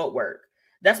their remote work?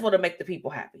 That's what'll make the people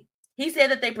happy. He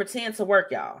said that they pretend to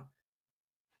work, y'all.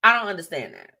 I don't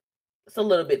understand that. It's a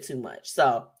little bit too much.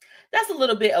 So that's a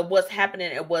little bit of what's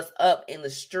happening and what's up in the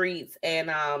streets.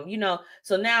 And, you know,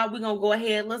 so now we're going to go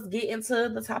ahead. Let's get into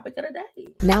the topic of the day.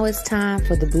 Now it's time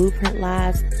for the Blueprint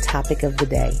Live's topic of the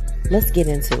day. Let's get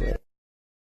into it.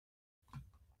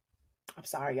 I'm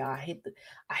sorry, y'all. I hit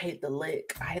the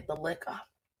lick. I hit the lick up.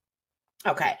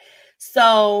 Okay.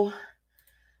 So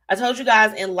I told you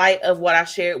guys, in light of what I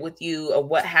shared with you of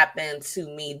what happened to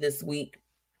me this week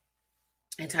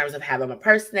in terms of having my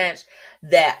purse snatched,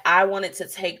 that I wanted to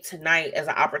take tonight as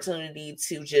an opportunity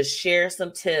to just share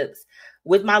some tips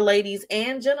with my ladies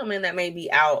and gentlemen that may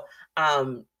be out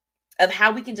of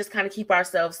how we can just kind of keep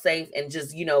ourselves safe and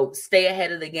just, you know, stay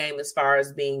ahead of the game as far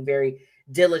as being very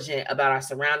diligent about our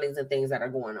surroundings and things that are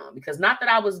going on. Because not that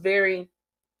I was very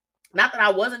Not that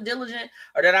I wasn't diligent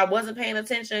or that I wasn't paying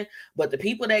attention, but the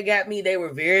people that got me, they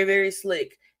were very, very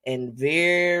slick and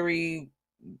very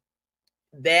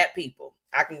bad people.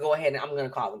 I can go ahead and I'm going to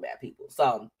call them bad people.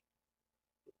 So,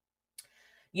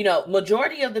 you know,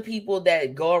 majority of the people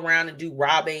that go around and do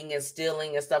robbing and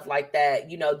stealing and stuff like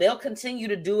that, you know, they'll continue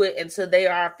to do it until they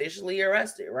are officially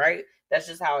arrested, right? That's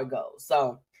just how it goes.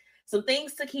 So, some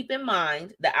things to keep in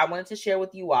mind that I wanted to share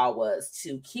with you all was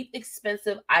to keep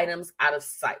expensive items out of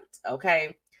sight,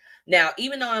 okay? Now,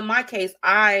 even though in my case,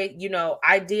 I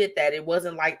did that. It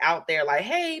wasn't like out there like,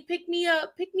 hey, pick me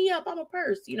up, I'm a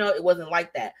purse. You know, it wasn't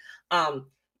like that.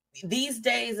 These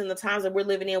days and the times that we're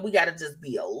living in, we got to just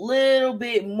be a little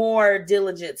bit more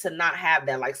diligent to not have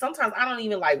that. Like sometimes I don't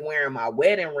even like wearing my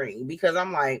wedding ring because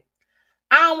I'm like,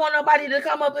 I don't want nobody to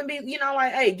come up and be, you know,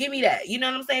 like, hey, give me that. You know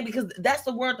what I'm saying? Because that's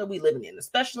the world that we living in.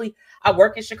 Especially I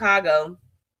work in Chicago,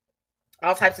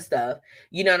 all types of stuff.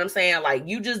 You know what I'm saying? Like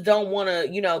you just don't want to,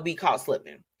 you know, be caught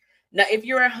slipping. Now, if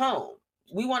you're at home,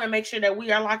 we want to make sure that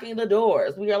we are locking the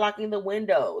doors. We are locking the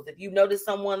windows. If you notice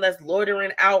someone that's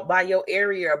loitering out by your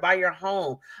area or by your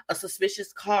home, a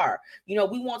suspicious car, you know,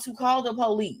 we want to call the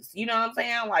police. You know what I'm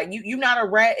saying? Like you're not a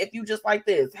rat if you just like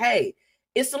this. Hey,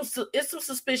 it's some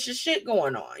suspicious shit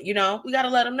going on. You know, we got to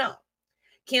let them know.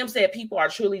 Kim said people are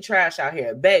truly trash out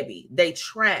here. Baby, they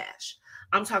trash.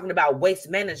 I'm talking about waste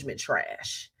management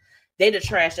trash. They the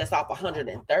trash that's off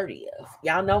 130th.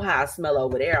 Y'all know how I smell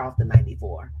over there off the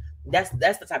 94. That's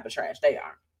the type of trash they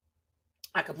are.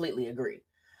 I completely agree.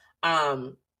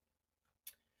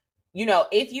 You know,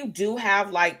 if you do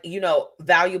have like, you know,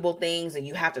 valuable things and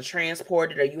you have to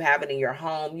transport it or you have it in your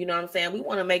home, you know what I'm saying? We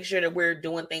want to make sure that we're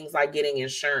doing things like getting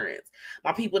insurance.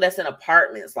 My people that's in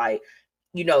apartments, like,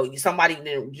 you know, somebody,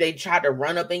 they tried to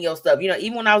run up in your stuff. You know,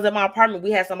 even when I was in my apartment,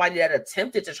 we had somebody that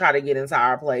attempted to try to get into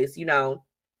our place, you know,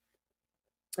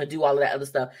 and do all of that other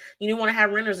stuff. You want to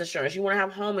have renter's insurance. You want to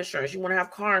have home insurance. You want to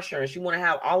have car insurance. You want to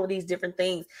have all of these different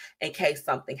things in case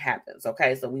something happens.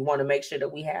 Okay. So we want to make sure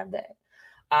that we have that.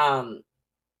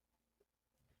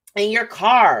 In your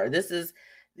car, this is,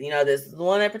 you know, this is the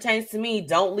one that pertains to me.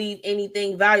 Don't leave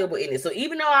anything valuable in it. So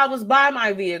even though I was by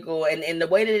my vehicle and the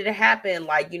way that it happened,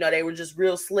 like, you know, they were just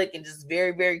real slick and just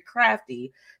very, very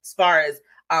crafty as far as,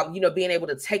 you know, being able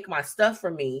to take my stuff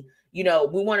from me. You know,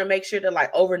 we want to make sure that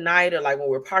like overnight or like when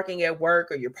we're parking at work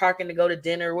or you're parking to go to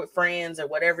dinner with friends or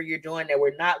whatever you're doing, that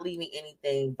we're not leaving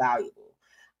anything valuable.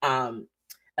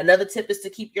 Another tip is to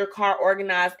keep your car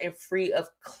organized and free of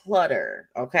clutter.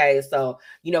 Okay. So,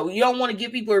 you know, you don't want to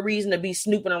give people a reason to be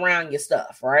snooping around your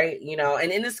stuff, right? You know,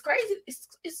 and it's crazy.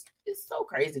 It's so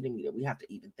crazy to me that we have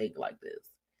to even think like this.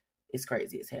 It's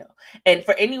crazy as hell. And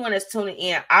for anyone that's tuning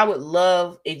in, I would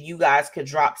love if you guys could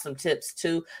drop some tips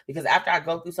too, because after I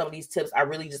go through some of these tips, I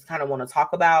really just kind of want to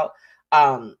talk about,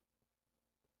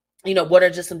 you know, what are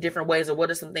just some different ways or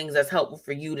what are some things that's helpful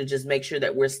for you to just make sure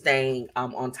that we're staying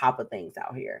on top of things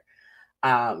out here.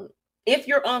 If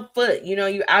you're on foot, you know,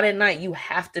 you're out at night, you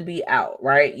have to be out,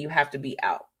 right? You have to be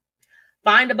out.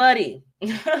 Find a buddy.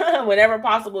 Whenever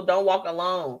possible, don't walk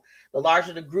alone. The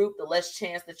larger the group, the less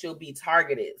chance that you'll be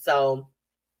targeted. So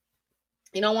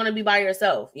you don't want to be by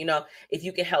yourself, you know, if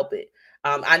you can help it.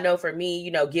 I know for me,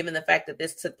 you know, given the fact that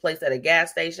this took place at a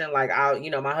gas station, like you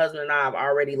know, my husband and I have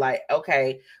already like,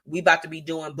 okay, we about to be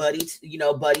doing buddy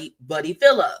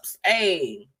fill-ups.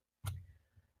 Hey,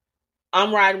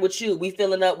 I'm riding with you. We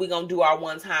filling up. We going to do our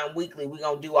one time weekly. We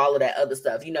going to do all of that other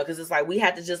stuff, you know, because it's like we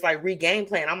had to just like regain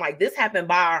plan. I'm like, this happened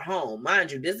by our home. Mind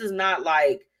you, this is not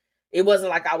like, it wasn't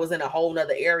like I was in a whole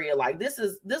nother area. Like this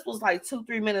was like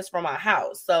 2-3 minutes from my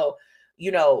house. So,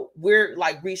 you know, we're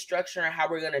like restructuring how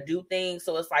we're going to do things.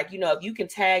 So it's like, you know, if you can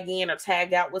tag in or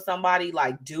tag out with somebody,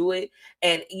 like do it.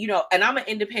 And, you know, and I'm an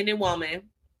independent woman.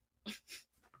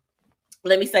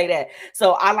 Let me say that.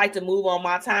 So I like to move on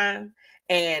my time.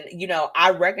 And, you know,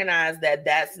 I recognize that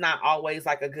that's not always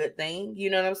like a good thing. You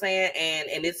know what I'm saying?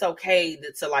 And it's okay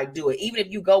to like do it. Even if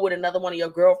you go with another one of your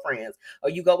girlfriends or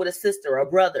you go with a sister or a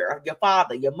brother or your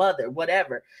father, your mother,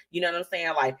 whatever, you know what I'm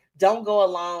saying? Like, don't go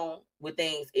alone with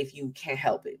things if you can't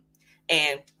help it.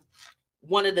 And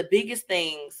one of the biggest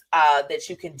things that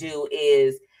you can do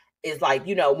is like,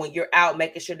 you know, when you're out,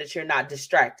 making sure that you're not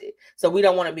distracted. So we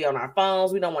don't want to be on our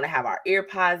phones. We don't want to have our ear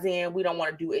pods in. We don't want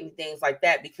to do anything like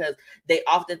that because they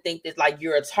often think that like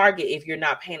you're a target if you're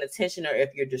not paying attention or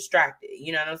if you're distracted.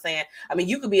 You know what I'm saying? I mean,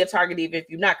 you could be a target even if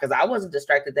you're not, because I wasn't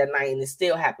distracted that night and it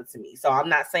still happened to me. So I'm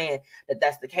not saying that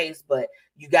that's the case, but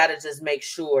you got to just make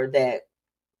sure that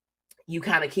you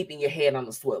kind of keeping your head on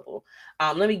the swivel.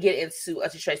 Let me get into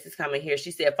Auntie Tracy's comment here.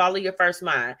 She said, follow your first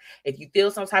mind. If you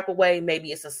feel some type of way,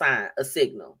 maybe it's a sign, a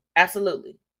signal.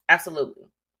 Absolutely. Absolutely.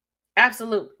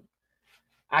 Absolutely.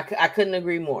 I couldn't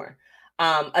agree more.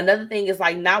 Another thing is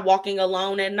like not walking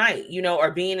alone at night, you know,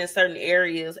 or being in certain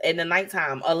areas in the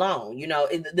nighttime alone. You know,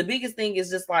 the biggest thing is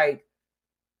just like,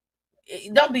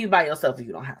 don't be by yourself if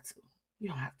you don't have to. You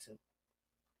don't have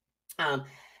to.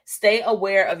 Stay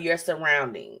aware of your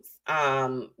surroundings.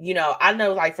 You know, I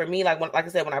know, like for me, like I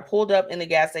said, when I pulled up in the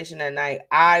gas station that night,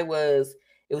 it was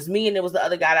me and it was the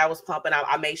other guy that I was pumping.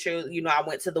 I made sure, you know, I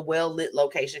went to the well-lit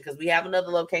location because we have another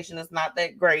location that's not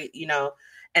that great, you know,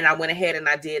 and I went ahead and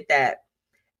I did that.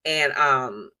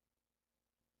 And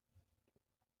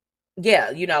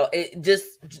yeah, you know, it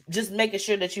just making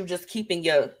sure that you just keeping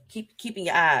your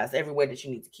eyes everywhere that you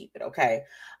need to keep it, okay?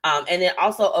 And then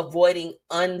also avoiding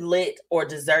unlit or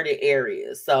deserted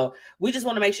areas. So we just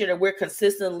want to make sure that we're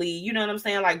consistently, you know what I'm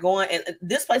saying, like going. And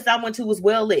this place I went to was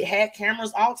well lit, had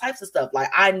cameras, all types of stuff. Like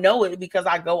I know it because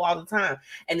I go all the time,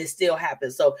 and it still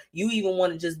happens. So you even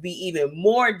want to just be even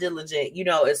more diligent, you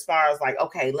know, as far as like,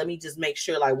 okay, let me just make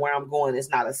sure like where I'm going is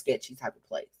not a sketchy type of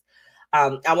place.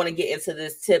 I want to get into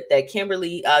this tip that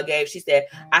Kimberly gave. She said,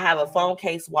 I have a phone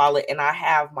case wallet and I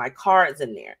have my cards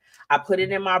in there. I put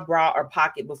it in my bra or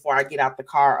pocket before I get out the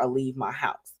car or leave my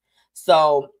house.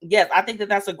 So, yes, I think that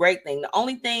that's a great thing. The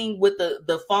only thing with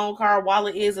the phone card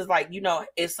wallet is like, you know,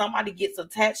 if somebody gets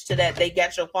attached to that, they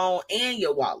got your phone and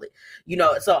your wallet, you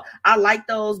know. So I like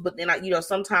those, but then, you know,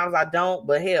 sometimes I don't.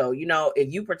 But hell, you know,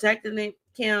 if you protecting it,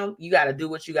 Kim, you got to do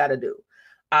what you got to do.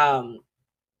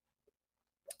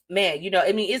 Man, you know,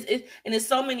 I mean, it's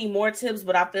so many more tips,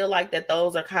 but I feel like that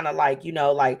those are kind of like, you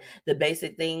know, like the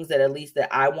basic things that at least that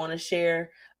I want to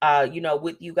share, you know,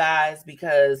 with you guys,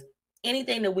 because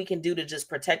anything that we can do to just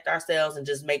protect ourselves and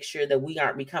just make sure that we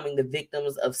aren't becoming the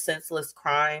victims of senseless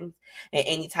crimes in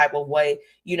any type of way,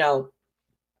 you know,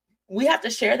 we have to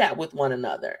share that with one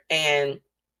another. And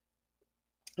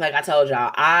like I told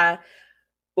y'all,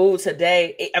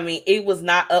 today, it was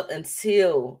not up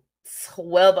until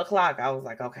 12 o'clock. I was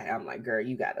like, okay, I'm like, girl,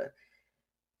 you gotta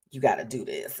do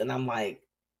this. And I'm like,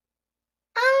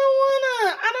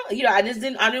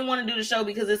 I didn't want to do the show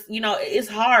because it's, you know, it's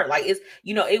hard. Like it's,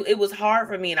 you know, it was hard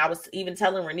for me. And I was even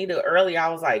telling Renita earlier, I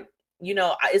was like, you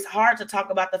know, it's hard to talk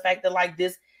about the fact that like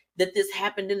this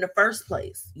happened in the first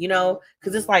place, you know,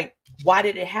 because it's like, why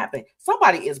did it happen?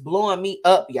 Somebody is blowing me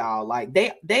up, y'all. Like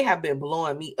they have been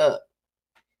blowing me up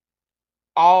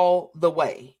all the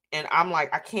way. And I'm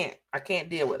like, I can't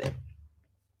deal with it.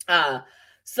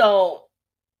 So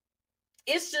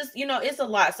it's just, you know, it's a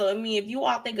lot. So, I mean, if you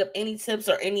all think of any tips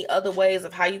or any other ways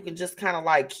of how you can just kind of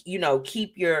like, you know,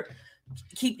 keep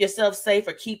yourself safe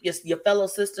or keep your fellow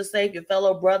sister safe, your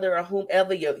fellow brother or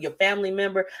whomever, your family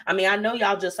member. I mean, I know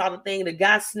y'all just saw the thing. The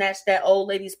guy snatched that old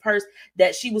lady's purse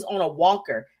that she was on a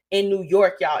walker in New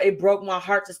York, y'all. It broke my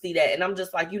heart to see that. And I'm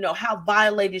just like, you know, how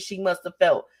violated she must have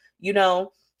felt, you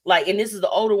know, like, and this is the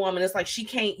older woman. It's like, she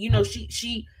can't, you know,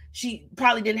 she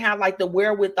probably didn't have like the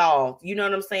wherewithal, you know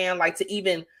what I'm saying? Like to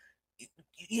even,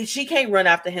 she can't run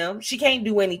after him. She can't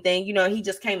do anything. You know, he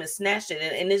just came and snatched it.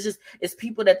 And it's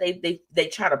people that they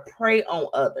try to prey on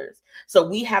others. So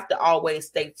we have to always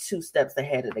stay 2 steps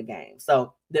ahead of the game.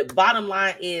 So the bottom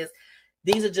line is,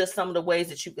 these are just some of the ways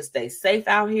that you can stay safe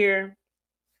out here.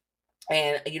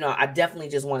 And, you know, I definitely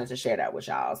just wanted to share that with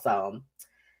y'all. So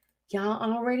y'all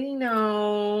already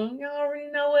know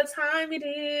what time it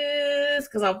is,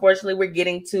 because unfortunately we're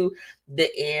getting to the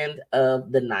end of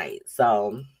the night.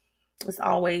 So it's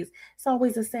always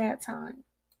a sad time.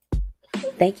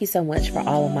 Thank you so much for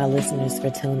all of my listeners for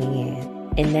tuning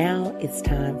in. And now it's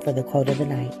time for the quote of the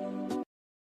night.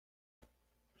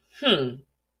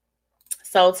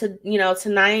 So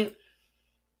tonight,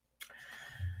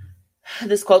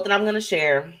 this quote that I'm going to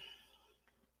share,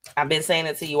 I've been saying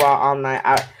it to you all night.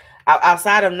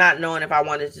 Outside of not knowing if I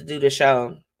wanted to do the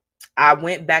show, I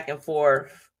went back and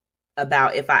forth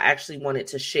about if I actually wanted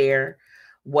to share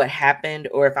what happened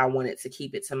or if I wanted to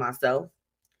keep it to myself.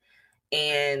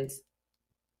 And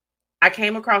I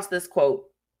came across this quote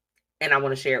and I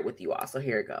want to share it with you all. So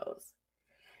here it goes.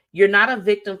 You're not a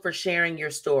victim for sharing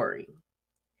your story.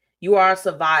 You are a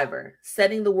survivor,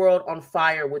 setting the world on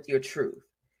fire with your truth.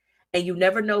 And you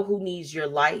never know who needs your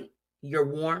light, your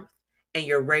warmth, and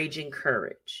your raging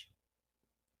courage.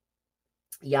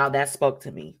 Y'all, that spoke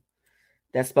to me.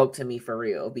 That spoke to me for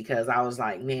real, because I was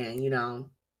like, man, you know,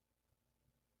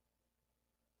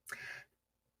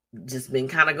 just been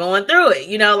kind of going through it,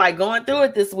 you know, like going through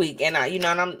it this week. And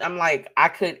I'm like, I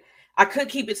could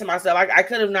keep it to myself. I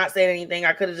could have not said anything.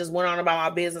 I could have just went on about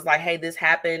my business, like, hey, this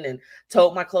happened, and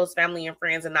told my close family and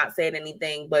friends and not said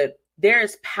anything. But there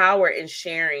is power in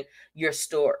sharing your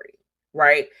story.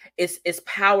 right? It's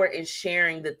power in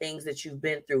sharing the things that you've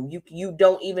been through. You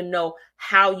don't even know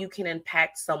how you can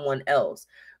impact someone else.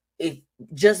 If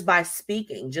just by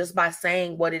speaking, just by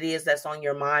saying what it is that's on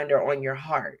your mind or on your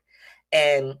heart.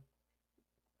 And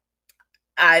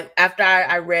after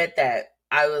I read that,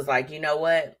 I was like, you know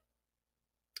what?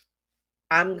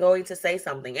 I'm going to say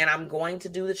something, and I'm going to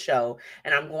do the show,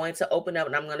 and I'm going to open up,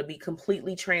 and I'm going to be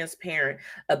completely transparent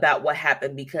about what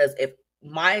happened, because if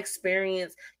my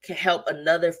experience can help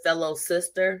another fellow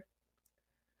sister,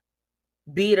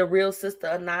 be it a real sister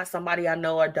or not, somebody I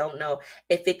know or don't know,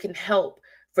 if it can help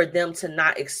for them to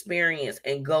not experience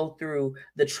and go through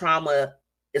the trauma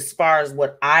as far as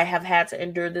what I have had to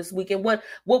endure this weekend, what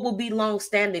will be long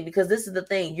standing, because this is the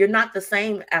thing, you're not the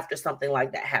same after something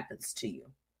like that happens to you.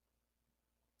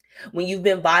 When you've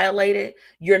been violated,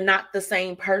 you're not the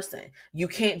same person. You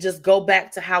can't just go back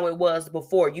to how it was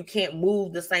before. You can't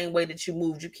move the same way that you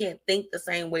moved. You can't think the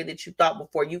same way that you thought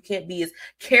before. You can't be as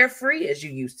carefree as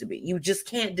you used to be. You just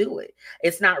can't do it.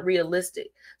 It's not realistic.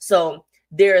 So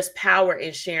there is power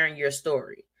in sharing your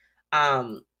story.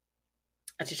 Auntie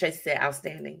Tracy said,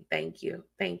 outstanding. Thank you.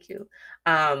 Thank you.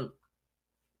 I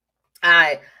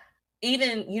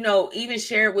even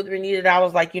shared with Renita that I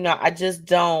was like, I just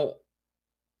don't,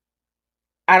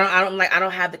 I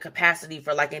don't have the capacity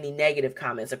for like any negative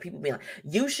comments or people being like,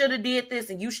 you should have did this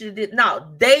and you should have did. No,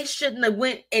 they shouldn't have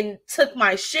went and took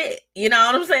my shit. You know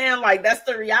what I'm saying? Like, that's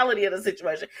the reality of the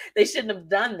situation. They shouldn't have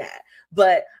done that.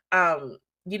 But,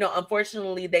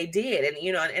 unfortunately they did. And,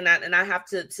 and I have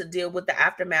to deal with the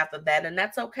aftermath of that. And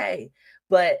that's okay.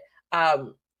 But,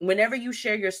 whenever you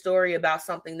share your story about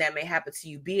something that may happen to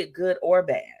you, be it good or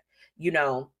bad,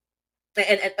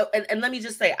 and let me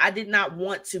just say, I did not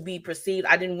want to be perceived.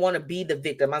 I didn't want to be the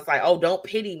victim. I was like, oh, don't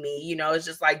pity me. It's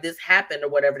just like this happened or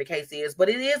whatever the case is. But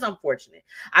it is unfortunate.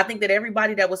 I think that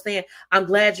everybody that was saying, I'm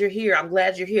glad you're here. I'm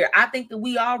glad you're here. I think that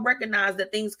we all recognize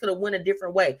that things could have went a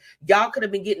different way. Y'all could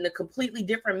have been getting a completely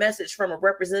different message from a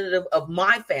representative of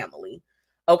my family,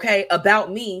 okay,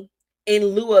 about me, in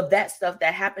lieu of that stuff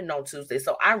that happened on Tuesday.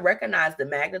 So I recognize the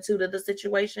magnitude of the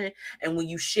situation. And when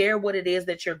you share what it is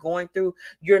that you're going through,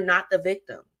 you're not the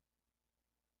victim.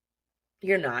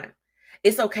 You're not.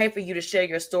 It's okay for you to share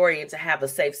your story and to have a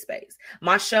safe space.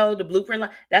 My show, The Blueprint,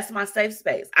 that's my safe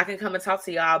space. I can come and talk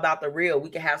to y'all about the real.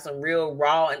 We can have some real,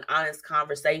 raw, and honest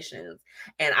conversations.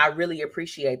 And I really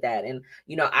appreciate that. And,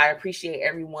 I appreciate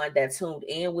everyone that tuned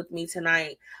in with me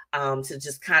tonight to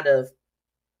just kind of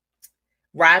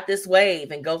ride this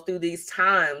wave and go through these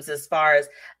times as far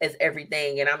as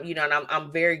everything. And I'm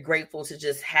very grateful to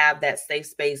just have that safe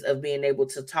space of being able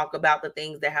to talk about the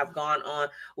things that have gone on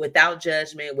without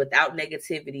judgment, without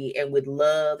negativity, and with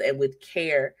love and with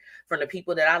care from the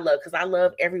people that I love. Because I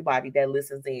love everybody that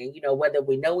listens in, whether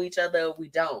we know each other or we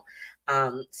don't.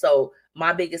 So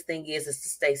my biggest thing is to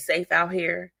stay safe out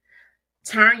here.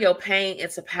 Turn your pain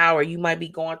into power. You might be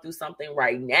going through something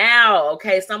right now.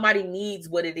 Okay. Somebody needs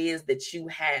what it is that you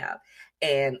have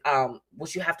and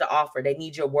what you have to offer. They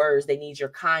need your words. They need your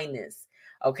kindness.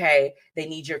 Okay. They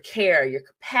need your care, your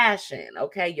compassion.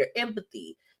 Okay. Your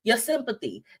empathy, your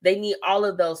sympathy. They need all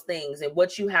of those things. And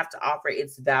what you have to offer,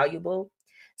 it's valuable.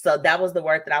 So that was the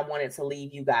word that I wanted to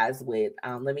leave you guys with.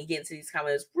 Let me get into these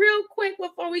comments real quick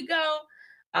before we go.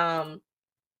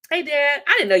 Hey, Dad,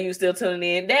 I didn't know you were still tuning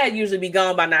in. Dad usually be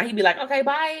gone by now. He'd be like, okay,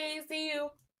 bye, see you.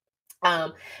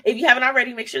 If you haven't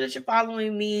already, make sure that you're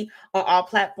following me on all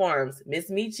platforms.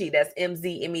 MzMetchi, that's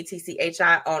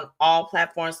MzMetchi on all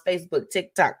platforms, Facebook,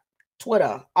 TikTok,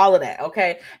 Twitter, all of that,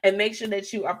 okay? And make sure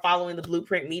that you are following the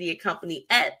Blueprint Media Company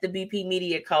at the BP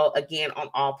Media Co. again on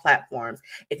all platforms.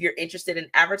 If you're interested in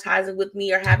advertising with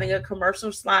me or having a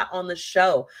commercial slot on the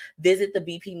show, visit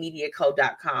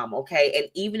thebpmediaco.com, okay? And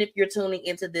even if you're tuning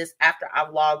into this after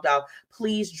I've logged off,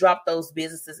 please drop those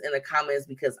businesses in the comments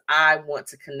because I want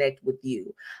to connect with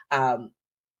you.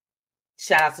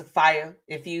 Shout out to Fire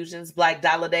Infusions, Black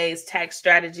Dollar Days, Tax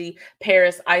Strategy,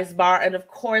 Paris Ice Bar, and of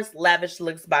course, Lavish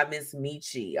Looks by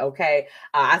MzMetchi. Okay,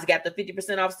 I got the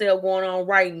 50% off sale going on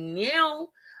right now.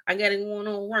 I got it going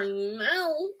on right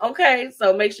now. Okay,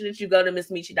 so make sure that you go to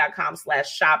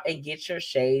MzMetchi.com/shop and get your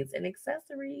shades and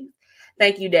accessories.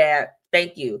 Thank you, Dad.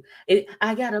 Thank you.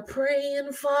 I got a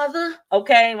praying father.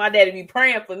 Okay, my daddy be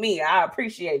praying for me. I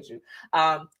appreciate you.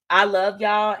 I love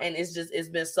y'all, and it's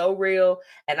been so real,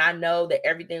 and I know that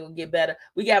everything will get better.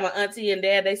 We got my auntie and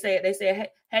dad. They say,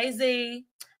 hey Z,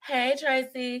 hey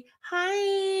Tracy,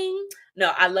 hi.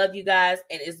 No, I love you guys,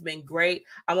 and it's been great.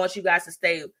 I want you guys to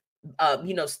stay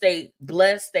Stay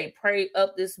blessed, stay prayed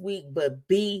up this week, but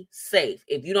be safe.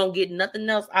 If you don't get nothing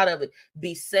else out of it,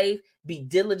 be safe, be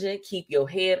diligent, keep your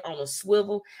head on a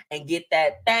swivel, and get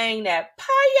that thing, that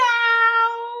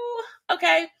payout,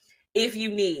 okay, if you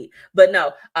need. But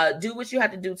no, do what you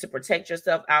have to do to protect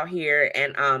yourself out here.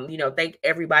 And thank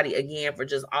everybody again for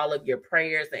just all of your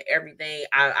prayers and everything.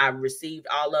 I received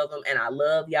all of them, and I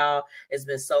love y'all. It's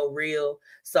been so real.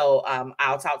 So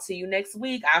I'll talk to you next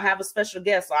week. I'll have a special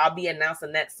guest, so I'll be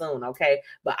announcing that soon, okay?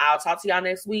 But I'll talk to y'all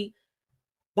next week.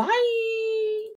 Bye.